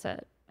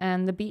opposite.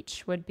 And the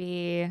beach would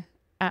be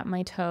at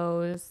my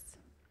toes.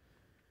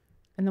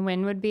 And the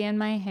wind would be in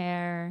my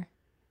hair.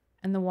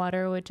 And the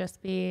water would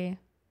just be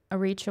a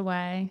reach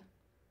away.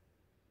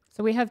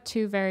 So we have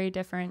two very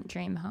different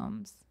dream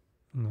homes.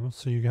 No,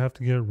 so you have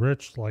to get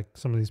rich like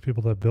some of these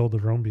people that build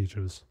their own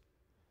beaches.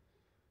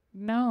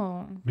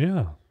 No.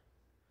 Yeah.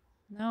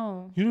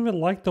 No. You don't even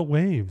like the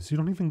waves. You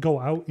don't even go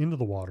out into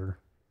the water.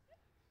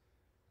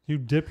 You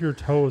dip your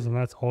toes and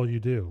that's all you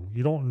do.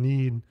 You don't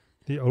need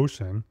the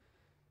ocean.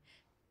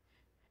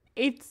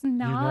 It's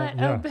not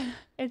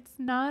it's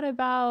not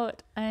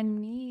about a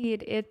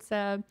need. It's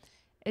a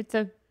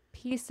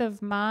peace of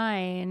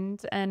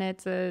mind, and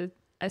it's a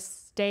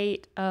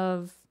state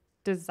of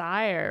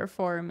desire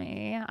for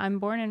me. I'm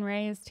born and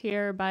raised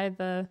here by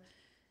the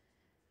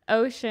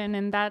ocean,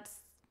 and that's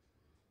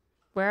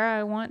where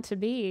I want to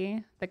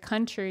be. The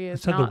country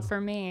is said not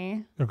for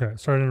me. Okay,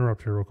 sorry to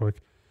interrupt here real quick.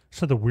 I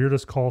said the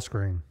weirdest call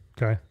screen.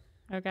 Okay.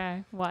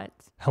 Okay, what?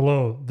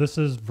 Hello, this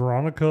is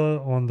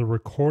Veronica on the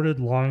recorded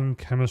line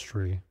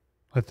chemistry.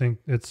 I think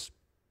it's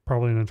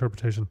probably an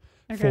interpretation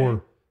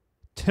for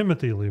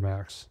Timothy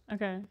Lemax.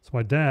 Okay. So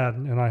my dad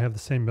and I have the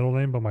same middle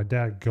name, but my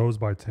dad goes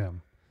by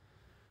Tim.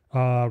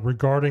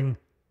 Regarding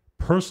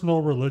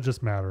personal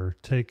religious matter,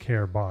 take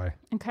care. Bye.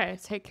 Okay,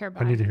 take care.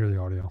 Bye. I need to hear the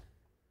audio.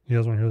 You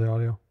guys want to hear the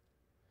audio?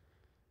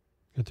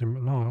 Yeah, I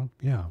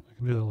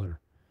can do that later.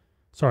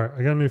 Sorry,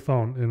 I got a new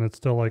phone and it's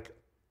still like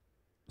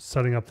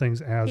setting up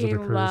things as it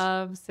occurs. He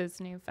loves his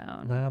new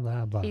phone. Blah,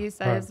 blah, blah. He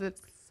says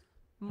it's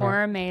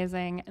more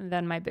amazing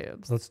than my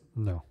boobs.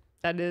 No.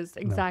 That is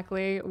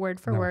exactly word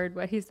for word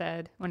what he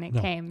said when it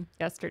came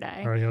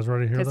yesterday. All right, you guys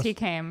ready to hear this? Because he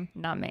came,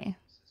 not me.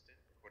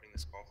 Recording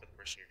this call for the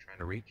person you're trying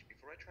to reach.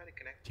 Before I try to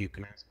connect you,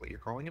 can I ask what you're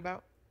calling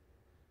about?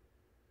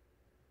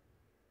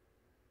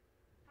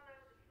 Hello,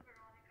 this is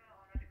Veronica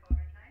on a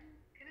recorded line.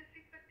 Can I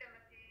speak with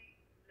Timothy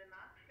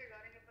Lemax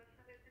regarding a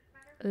personal business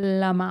matter?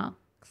 Lamax.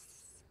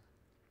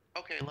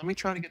 Okay, let me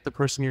try to get the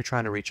person you're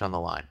trying to reach on the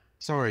line.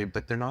 Sorry,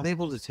 but they're not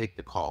able to take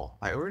the call.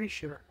 I already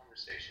shared our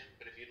conversation,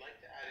 but if you'd like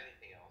to add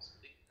anything else,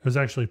 please. It was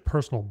actually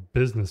personal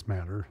business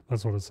matter.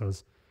 That's what it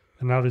says.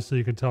 And obviously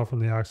you can tell from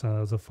the accent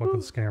that it's a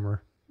fucking scammer.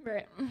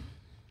 Right.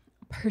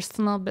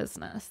 Personal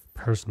business.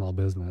 Personal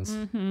business.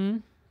 Mm-hmm.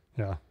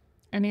 Yeah.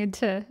 I need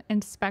to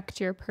inspect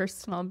your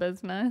personal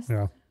business.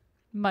 Yeah.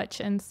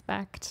 Much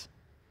inspect.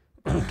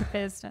 Big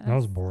business. That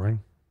was boring.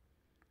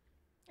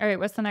 All right,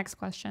 what's the next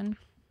question?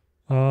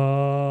 I'm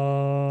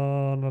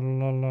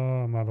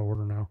out of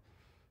order now.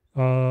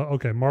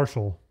 Okay,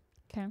 Marshall.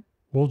 Okay.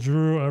 Will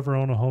Drew ever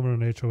own a home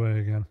in an HOA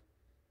again?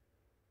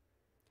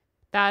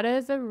 That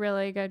is a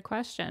really good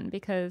question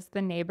because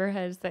the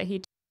neighborhoods that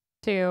he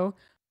to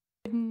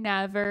would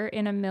never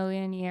in a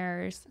million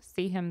years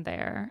see him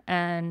there.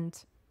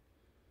 And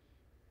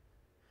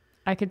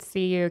I could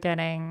see you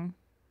getting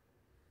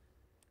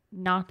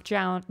knocked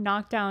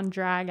down,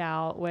 drag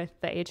out with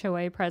the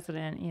HOA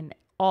president in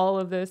all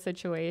of those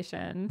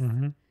situations.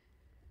 Mm-hmm.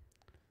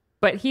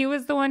 But he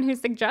was the one who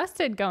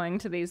suggested going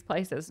to these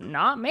places,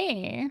 not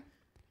me.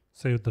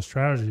 See what the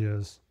strategy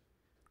is.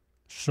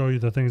 Show you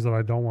the things that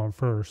I don't want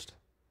first,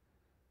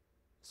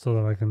 so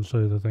that I can show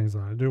you the things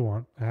that I do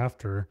want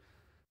after.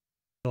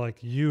 Like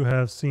you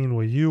have seen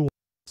what you want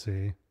to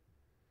see.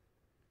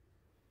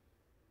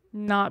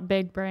 Not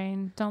big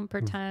brain. Don't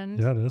pretend.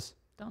 Yeah, it is.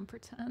 Don't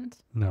pretend.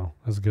 No,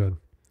 that's good.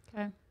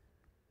 Okay.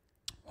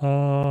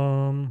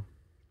 I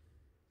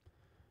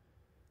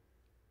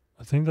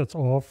think that's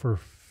all for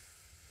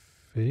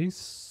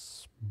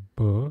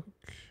Facebook.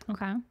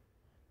 Okay.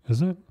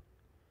 Is it?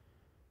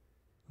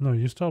 No,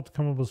 you still have to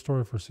come up with a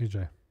story for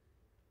CJ.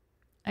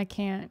 I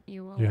can't.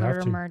 You will You have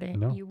murder to. Marty.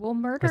 No. You will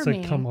murder I said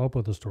me. come up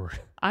with a story.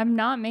 I'm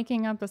not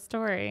making up a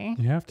story.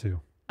 You have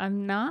to.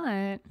 I'm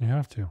not. You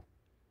have to.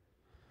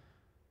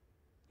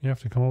 You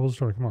have to come up with a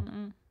story. Come on.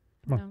 Mm-mm.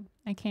 Come on. No,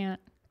 I can't.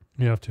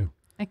 You have to.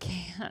 I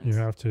can't. You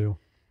have to.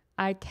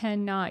 I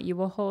cannot. You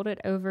will hold it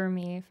over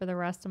me for the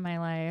rest of my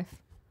life.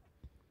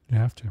 You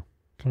have to.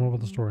 Come up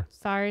with a story.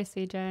 Sorry,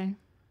 CJ.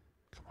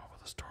 Come up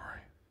with a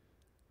story.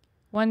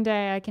 One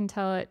day I can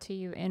tell it to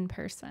you in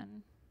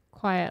person,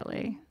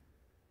 quietly.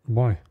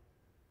 Why?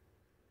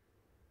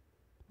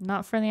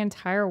 Not for the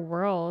entire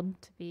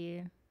world to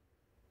be.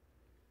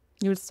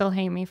 You would still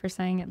hate me for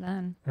saying it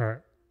then. All right.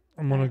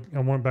 I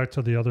went back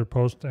to the other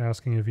post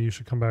asking if you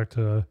should come back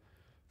to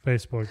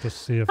Facebook just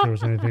to see if there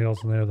was anything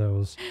else in there that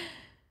was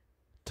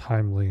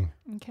timely.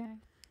 Okay.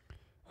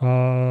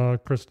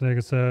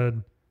 Christinega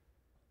said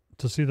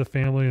to see the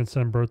family and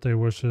send birthday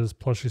wishes.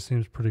 Plus, she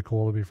seems pretty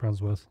cool to be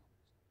friends with.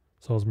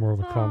 So it was more of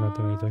a comment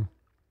than anything.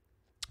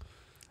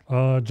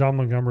 John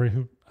Montgomery,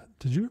 who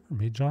did you ever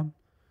meet John?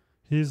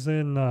 He's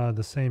in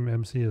the same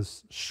MC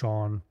as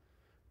Sean,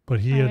 but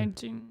he had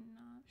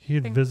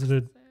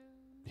visited. So.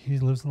 He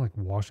lives in like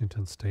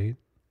Washington State,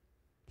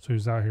 so he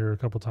was out here a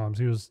couple times.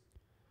 He was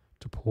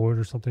deployed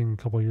or something a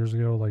couple of years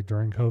ago, like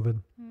during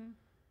COVID.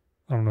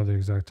 I don't know the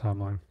exact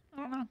timeline.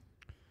 I don't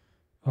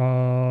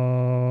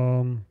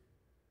know.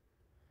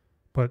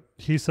 But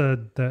he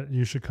said that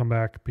you should come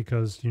back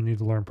because you need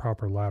to learn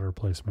proper ladder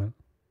placement.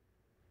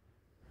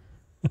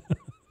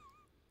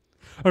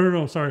 Oh,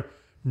 no, sorry.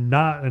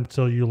 Not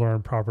until you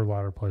learn proper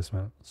ladder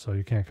placement. So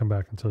you can't come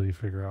back until you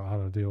figure out how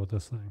to deal with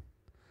this thing.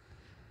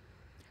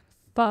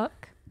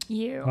 Fuck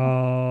you.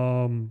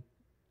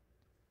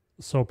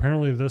 So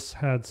apparently this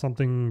had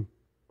some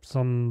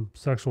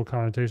sexual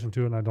connotation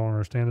to it, and I don't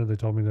understand it. They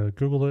told me to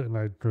Google it, and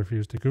I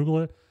refused to Google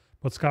it.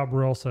 But Scott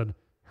Burrell said,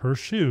 her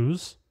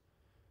shoes,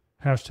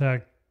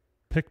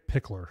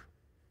 #PickPickler.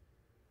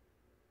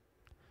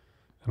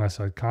 And I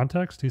said,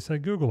 context? He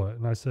said, Google it.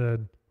 And I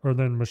said, or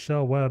then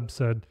Michelle Webb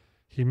said,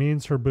 he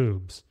means her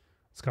boobs.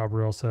 Scott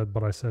Burrell said,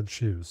 but I said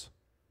shoes.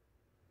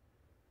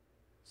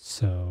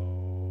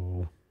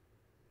 So...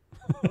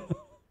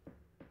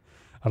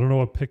 I don't know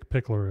what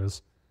PickPickler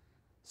is.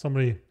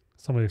 Somebody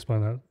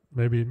explain that.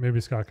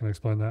 Maybe Scott can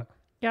explain that.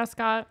 Yeah,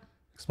 Scott.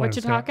 Explain What it,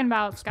 you Scott. talking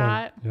about, Explain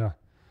it. Scott?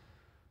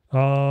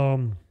 Yeah.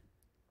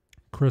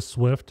 Chris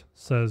Swift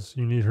says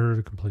you need her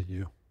to complete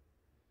you.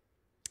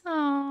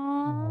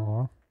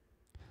 Aww. Aw.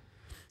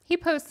 He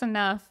posts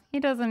enough. He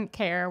doesn't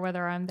care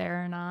whether I'm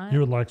there or not. You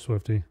would like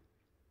Swifty.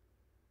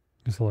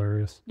 He's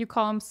hilarious. You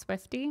call him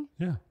Swifty?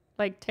 Yeah.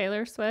 Like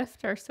Taylor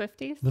Swift or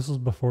Swifties? This was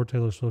before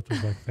Taylor Swift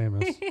was like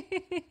famous.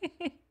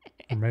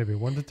 Or maybe.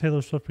 When did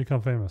Taylor Swift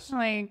become famous?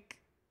 Like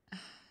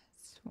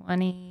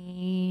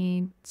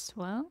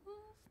 2012?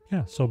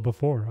 Yeah, so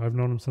before. I've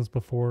known him since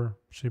before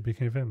she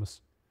became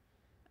famous.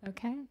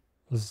 Okay.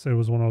 It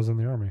was when I was in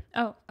the Army.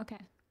 Oh, okay.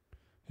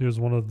 He was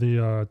one of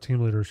the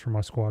team leaders for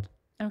my squad.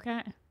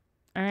 Okay.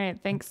 All right.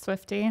 Thanks,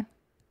 Swifty.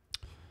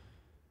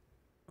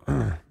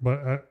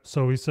 But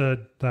so he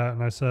said that,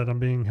 and I said, I'm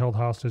being held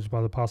hostage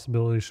by the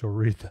possibility she'll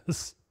read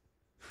this.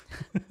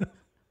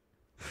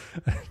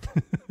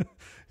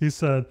 He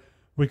said,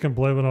 we can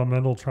blame it on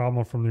mental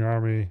trauma from the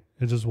Army.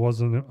 I just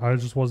wasn't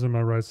in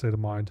my right state of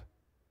mind.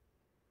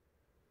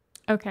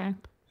 Okay.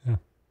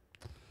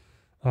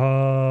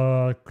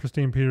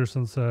 Christine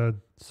Peterson said,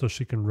 so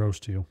she can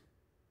roast you.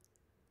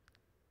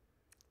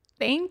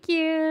 Thank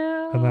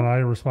you. And then I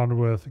responded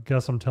with,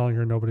 guess I'm telling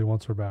her nobody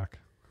wants her back.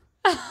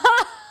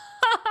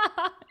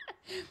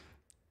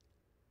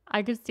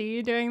 I could see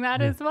you doing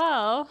that Yeah. as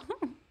well.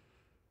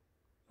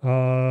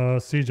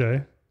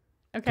 CJ,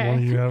 Okay. the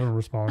one you haven't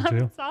responded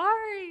I'm to.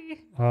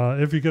 sorry.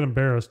 If you get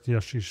embarrassed,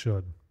 yes, she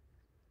should.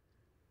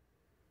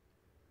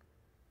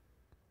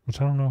 Which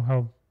I don't know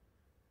how.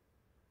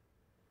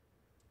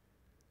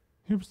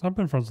 I've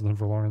been friends with him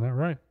for longer than that,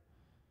 right?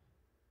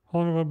 How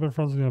long have I been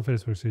friends with you on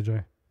Facebook,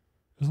 CJ?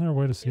 Isn't there a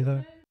way to see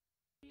that?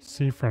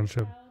 See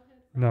friendship.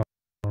 No,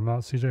 not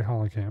CJ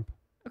Hollenkamp.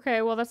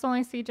 Okay, well, that's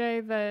only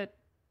CJ that...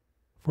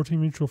 14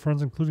 mutual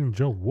friends, including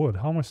Joe Wood.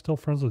 How am I still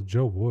friends with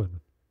Joe Wood?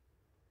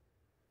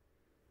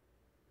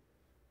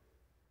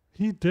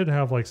 He did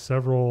have like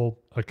several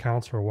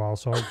accounts for a while,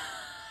 so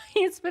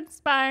He's been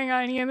spying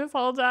on you this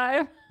whole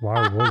time.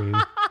 why would he?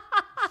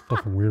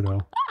 Fucking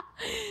weirdo.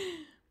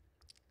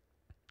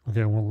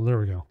 Okay, well, there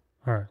we go.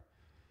 All right.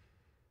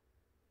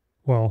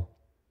 Well,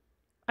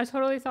 I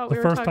totally thought The we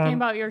were first talking time-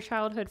 about your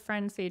childhood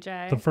friend,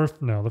 CJ.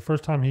 the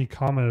first time he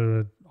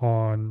commented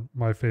on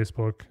my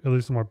Facebook, at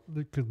least on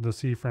the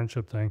C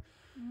friendship thing,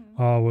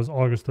 Mhm. Was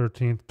August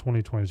 13th,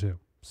 2022.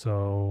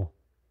 So,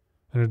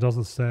 and it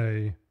doesn't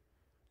say,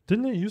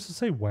 didn't it used to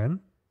say when?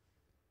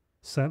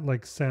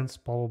 Since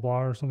blah, blah,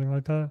 blah, or something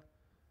like that?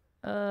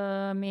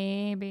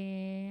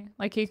 Maybe.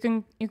 Like you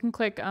can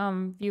click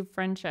view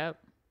friendship.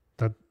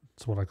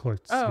 That's what I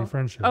clicked. Oh. See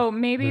friendship. Oh,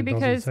 maybe It doesn't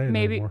because say it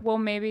anymore.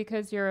 maybe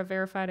because you're a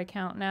verified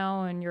account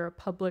now and you're a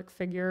public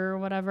figure or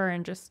whatever,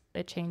 and just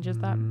it changes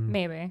that.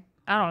 Maybe.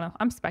 I don't know.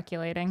 I'm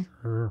speculating.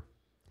 Sure.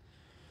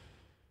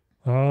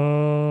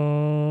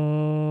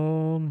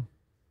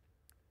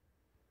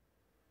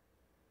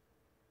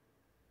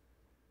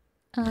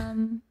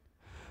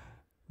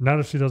 Not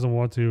if she doesn't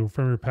want to.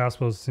 From your past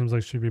posts, it seems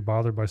like she'd be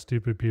bothered by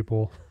stupid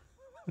people.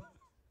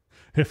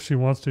 If she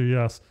wants to,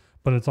 yes.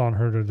 But it's on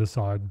her to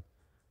decide.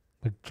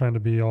 Like trying to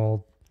be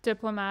all,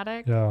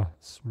 Diplomatic. yeah,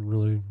 it's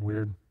really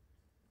weird.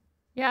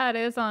 Yeah, it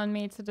is on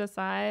me to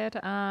decide.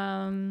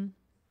 And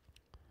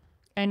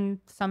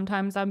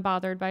sometimes I'm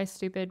bothered by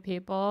stupid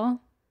people.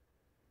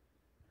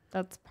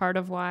 That's part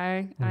of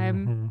why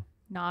I'm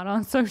not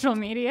on social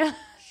media.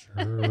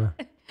 Sure.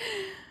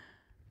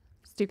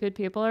 Stupid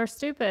people are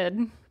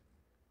stupid.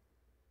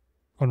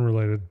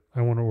 Unrelated.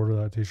 I want to order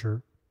that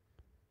t-shirt.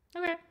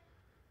 Okay.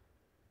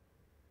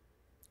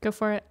 Go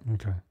for it.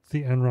 Okay. It's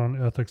the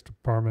Enron Ethics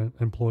Department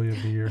Employee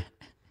of the Year.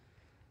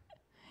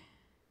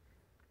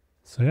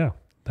 So yeah,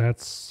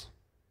 that's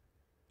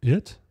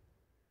it.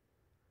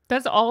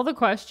 That's all the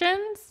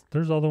questions?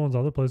 There's other ones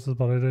other places,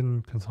 but I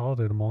didn't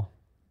consolidate them all.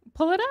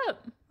 Pull it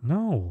up.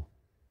 No.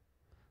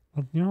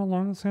 You know how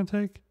long it's going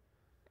to take?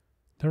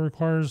 That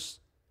requires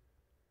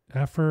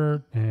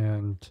effort,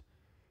 and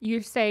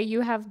You say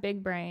you have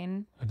big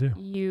brain. I do.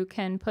 You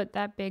can put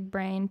that big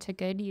brain to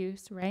good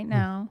use right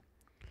now.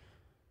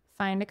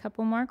 Find a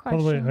couple more By the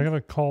questions. way, I got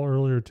a call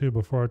earlier too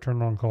before I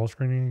turned on call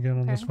screening again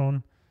on this Okay.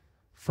 phone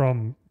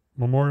from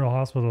Memorial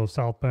Hospital of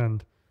South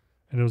Bend,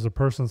 and it was a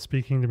person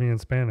speaking to me in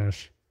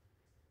Spanish.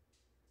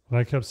 And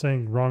I kept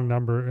saying wrong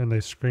number, and they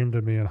screamed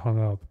at me and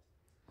hung up.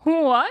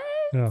 What?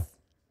 Yeah.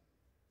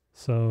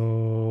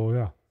 So,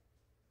 yeah.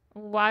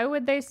 Why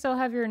would they still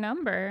have your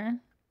number?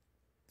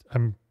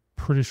 I'm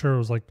pretty sure it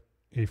was like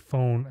a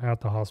phone at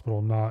the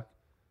hospital, not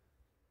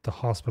the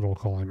hospital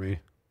calling me.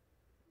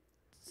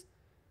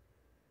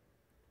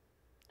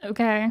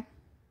 Okay.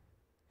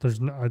 There's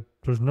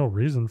no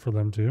reason for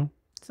them to.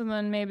 So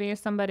then maybe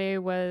somebody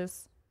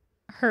was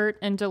hurt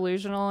and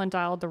delusional and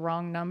dialed the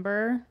wrong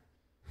number.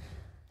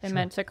 They Sure.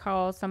 meant to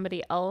call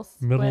somebody else.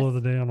 Middle of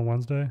the day on a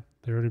Wednesday,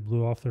 they already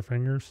blew off their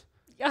fingers.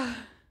 Yeah.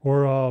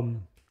 Or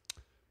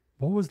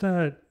what was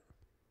that?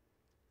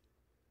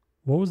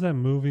 What was that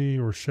movie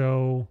or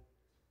show?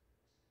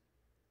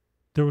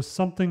 There was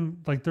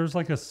something like there's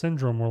like a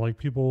syndrome where like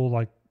people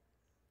like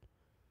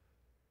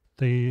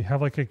they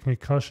have like a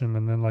concussion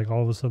and then like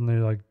all of a sudden they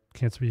like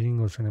can't speak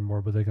English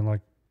anymore, but they can like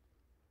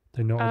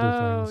they know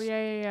other Oh, things.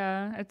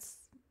 yeah.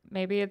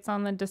 Maybe it's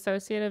on the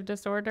dissociative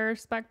disorder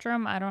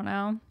spectrum. I don't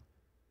know.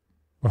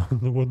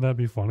 Wouldn't that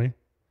be funny?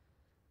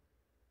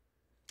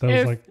 That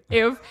was like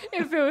if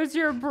it was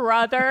your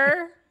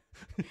brother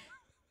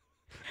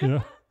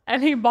yeah.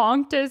 and he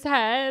bonked his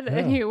head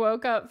and Yeah. he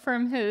woke up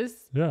from his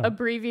Yeah.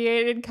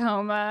 abbreviated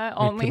coma,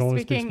 He only could only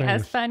speak speaking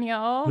Spanish.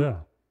 Espanol. Yeah.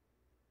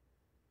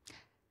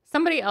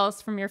 Somebody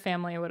else from your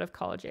family would have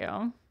called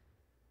you,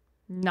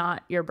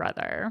 not your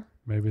brother.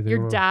 Maybe they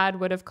Your were dad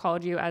would have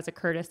called you as a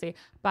courtesy.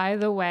 By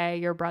the way,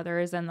 your brother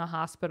is in the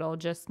hospital.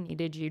 Just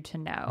needed you to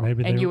know.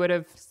 Maybe and they you were- would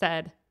have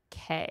said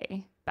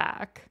K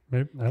back.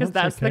 maybe Because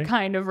that's the okay.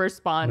 kind of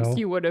response No.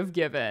 you would have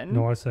given.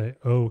 No, I say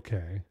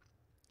okay.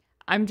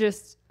 I'm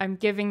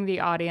giving the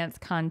audience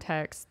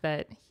context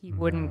that he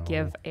wouldn't No.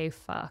 give a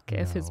fuck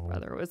if his No.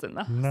 brother was in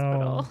the No,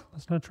 hospital.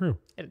 that's not true.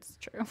 It's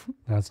true.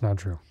 That's not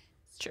true.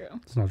 It's true.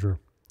 It's not true.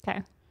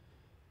 Okay.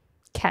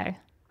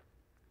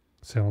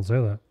 See, I don't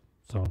say that.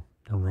 So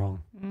you're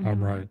wrong.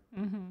 I'm right.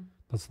 Mm-hmm.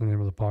 That's the name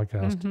of the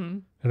podcast. Mm-hmm.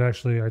 It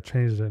actually, I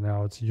changed it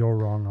now. It's you're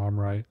wrong. I'm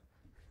right.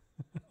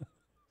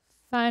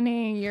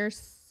 Funny. You're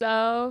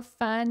so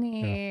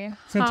funny.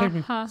 It's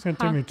gonna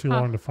take me too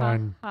long to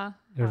find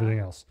everything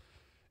else.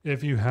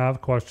 If you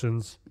have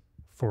questions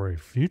for a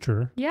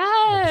future,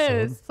 Yes,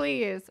 episode.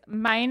 please.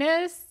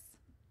 Minus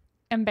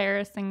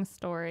embarrassing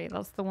story.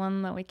 That's the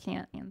one that we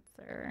can't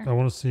answer. I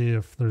want to see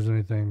if there's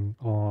anything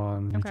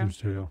on Okay. YouTube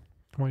Studio.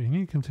 Come on, you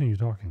need to continue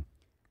talking.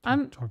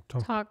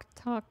 Talk.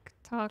 Talk.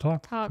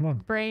 Come on.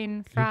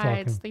 Brain Keep fried,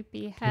 talking.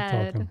 sleepy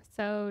head. talking.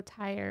 So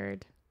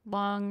tired.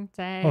 Long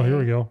day. Oh, here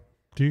we go.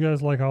 Do you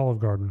guys like Olive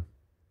Garden?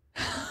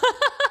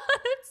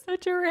 It's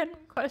such a random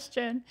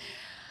question.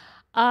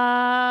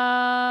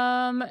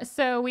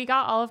 So we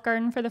got Olive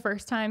Garden for the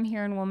first time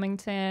here in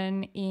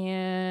Wilmington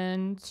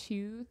in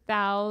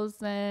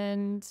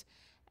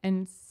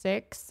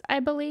 2006, I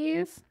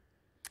believe.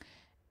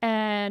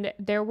 And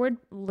there would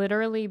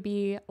literally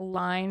be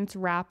lines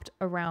wrapped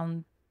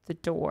around the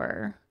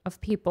door of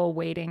people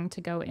waiting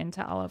to go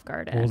into Olive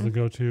Garden. What was the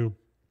go-to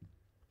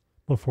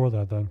before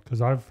that then?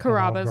 Because I've had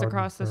Olive Carrabba's Garden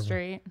across the forever.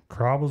 street.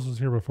 Carrabba's was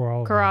here before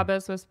Olive Garden.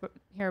 Carrabba's was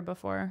here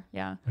before,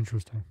 yeah.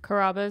 Interesting.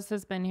 Carrabba's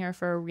has been here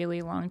for a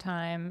really long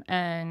time,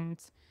 and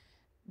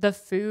the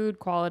food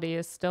quality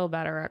is still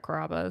better at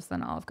Carrabba's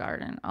than Olive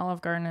Garden.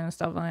 Olive Garden is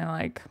definitely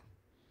like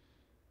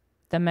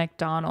the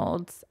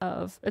McDonald's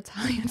of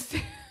Italian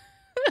food.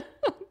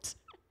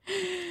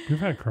 We've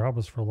had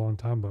Carrabba's for a long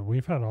time, but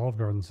we've had Olive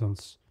Garden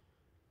since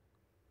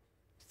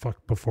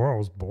before I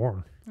was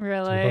born. So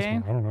Really? I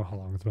don't know how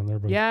long it's been there,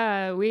 but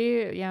Yeah, it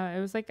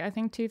was like I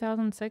think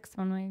 2006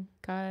 when we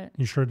got.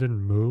 you sure it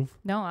didn't move?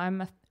 No,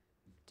 I'm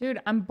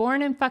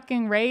born and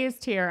fucking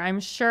raised here. I'm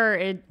sure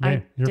it.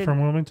 You're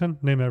from Wilmington?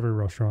 Name every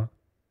restaurant.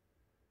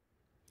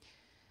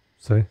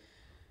 Say.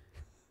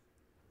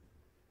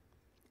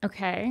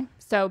 Okay,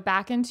 so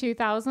back in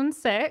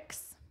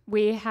 2006,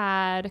 we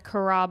had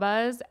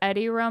Carrabba's,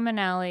 Eddie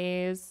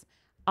Romanelli's,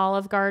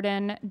 Olive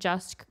Garden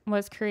just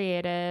was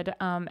created,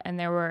 and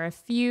there were a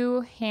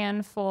few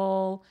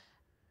handful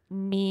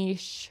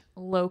niche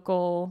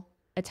local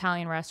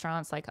Italian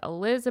restaurants like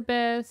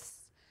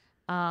Elizabeth's,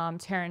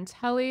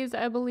 Tarantelli's,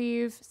 I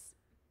believe,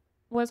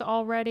 was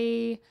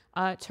already,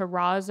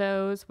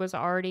 Terrazzo's was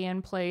already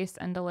in place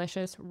and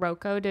delicious.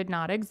 Rocco did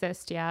not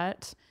exist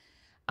yet.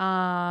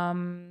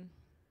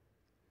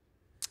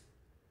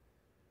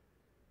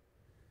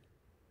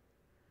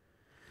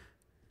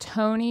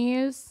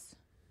 Tony's,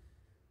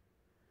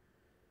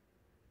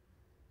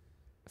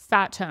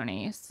 Fat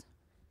Tony's.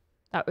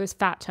 That was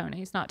Fat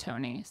Tony's, not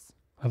Tony's.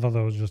 I thought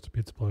that was just a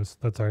pizza place.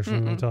 That's actually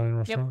an Italian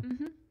restaurant.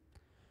 Yep.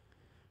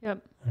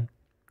 Yep. Right.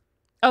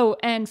 Oh,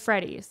 and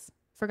Freddy's.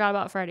 Forgot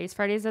about Freddy's.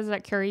 Freddy's is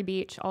at Curry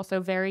Beach, also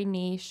very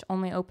niche,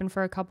 only open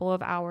for a couple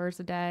of hours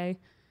a day.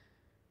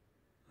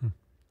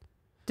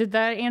 Did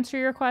that answer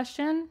your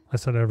question? I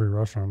said every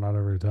restaurant, not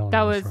every Italian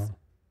restaurant.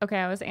 Okay,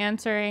 I was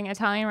answering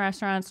Italian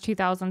restaurants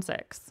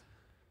 2006.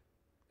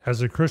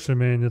 As a Christian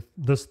man,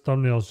 this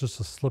thumbnail is just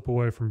a slip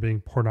away from being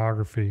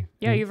pornography.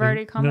 Yeah, you've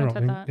already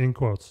commented that. In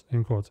quotes,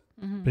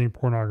 being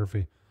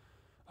pornography.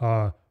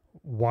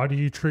 Why do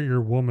you treat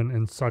your woman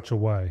in such a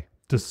way?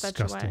 such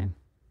a way. Disgusting.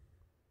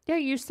 Yeah,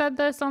 you said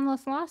this on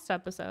this last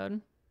episode.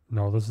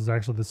 No, this is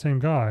actually the same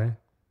guy,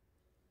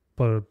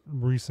 but a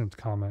recent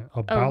comment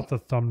about the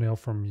thumbnail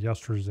from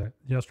yesterday's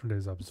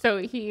episode. So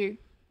he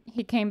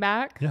came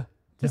back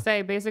to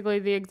say basically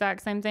the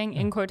exact same thing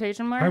in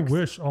quotation marks. I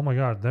wish, oh my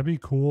God, that'd be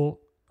cool.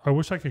 I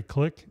wish I could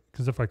click,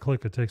 because if I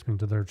click, it takes me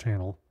to their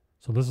channel.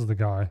 So this is the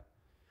guy,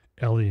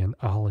 Ellie and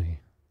Ali.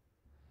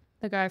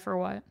 The guy for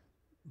what?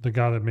 The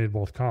guy that made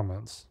both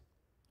comments.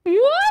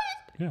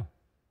 What? Yeah.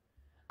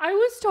 I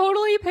was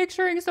totally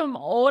picturing some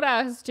old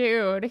ass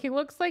dude. He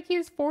looks like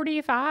he's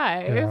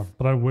 45. Yeah,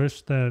 but I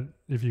wish that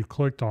if you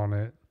clicked on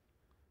it,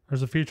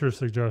 there's a feature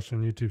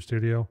suggestion, YouTube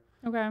Studio.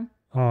 Okay.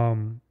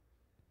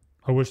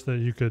 I wish that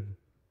you could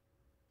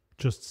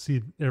just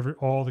see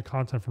all the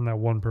content from that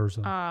one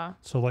person.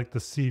 So like the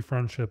see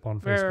friendship on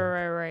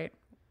Facebook. Right.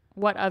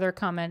 What other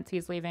comments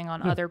he's leaving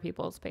on Yeah. other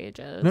people's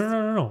pages?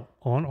 No.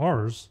 On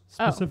ours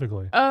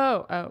specifically.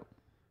 Oh.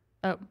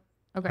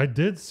 Okay. I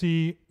did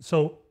see.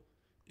 So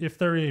if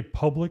they're a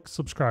public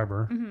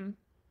subscriber,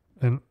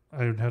 and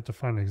I would have to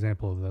find an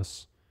example of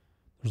this.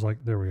 There's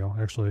like, there we go.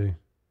 Actually,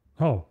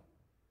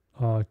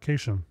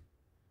 Cation,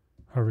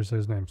 however you say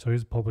his name. So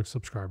he's a public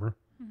subscriber.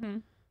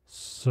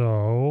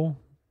 So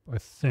I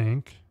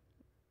think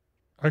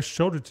I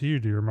showed it to you.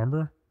 Do you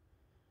remember?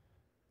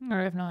 I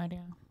have no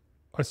idea.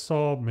 I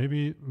saw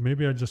maybe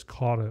I just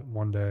caught it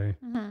one day.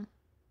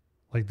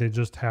 Like they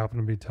just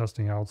happened to be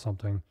testing out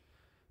something.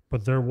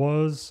 But there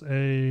was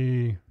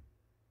yeah,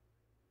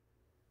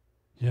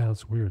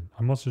 that's weird.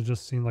 I must have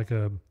just seen like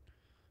a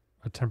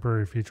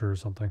temporary feature or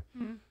something.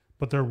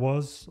 But there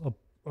was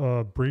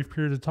a brief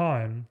period of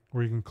time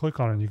where you can click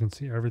on it and you can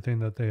see everything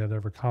that they had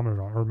ever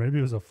commented on. Or maybe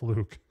it was a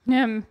fluke.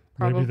 Yeah,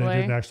 probably. Maybe they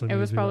didn't actually It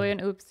was do probably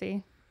that. an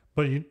oopsie.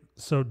 But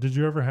so did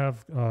you ever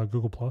have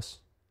Google Plus?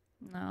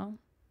 No.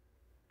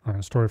 All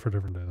right, story for a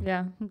different day then.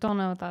 Yeah, don't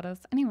know what that is.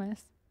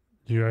 Anyways.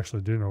 You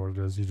actually do know what it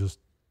is. You just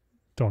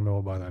don't know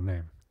it by that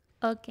name.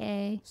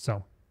 Okay.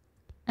 So.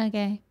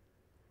 Okay.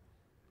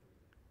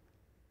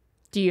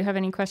 Do you have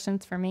any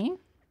questions for me?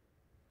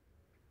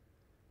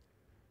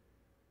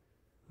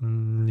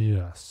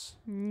 Yes.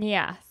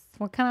 Yes.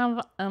 What kind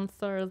of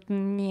answer is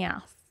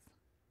yes?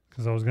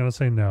 Because I was going to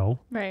say no.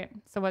 Right.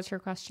 So what's your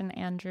question,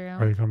 Andrew?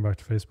 Are you coming back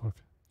to Facebook?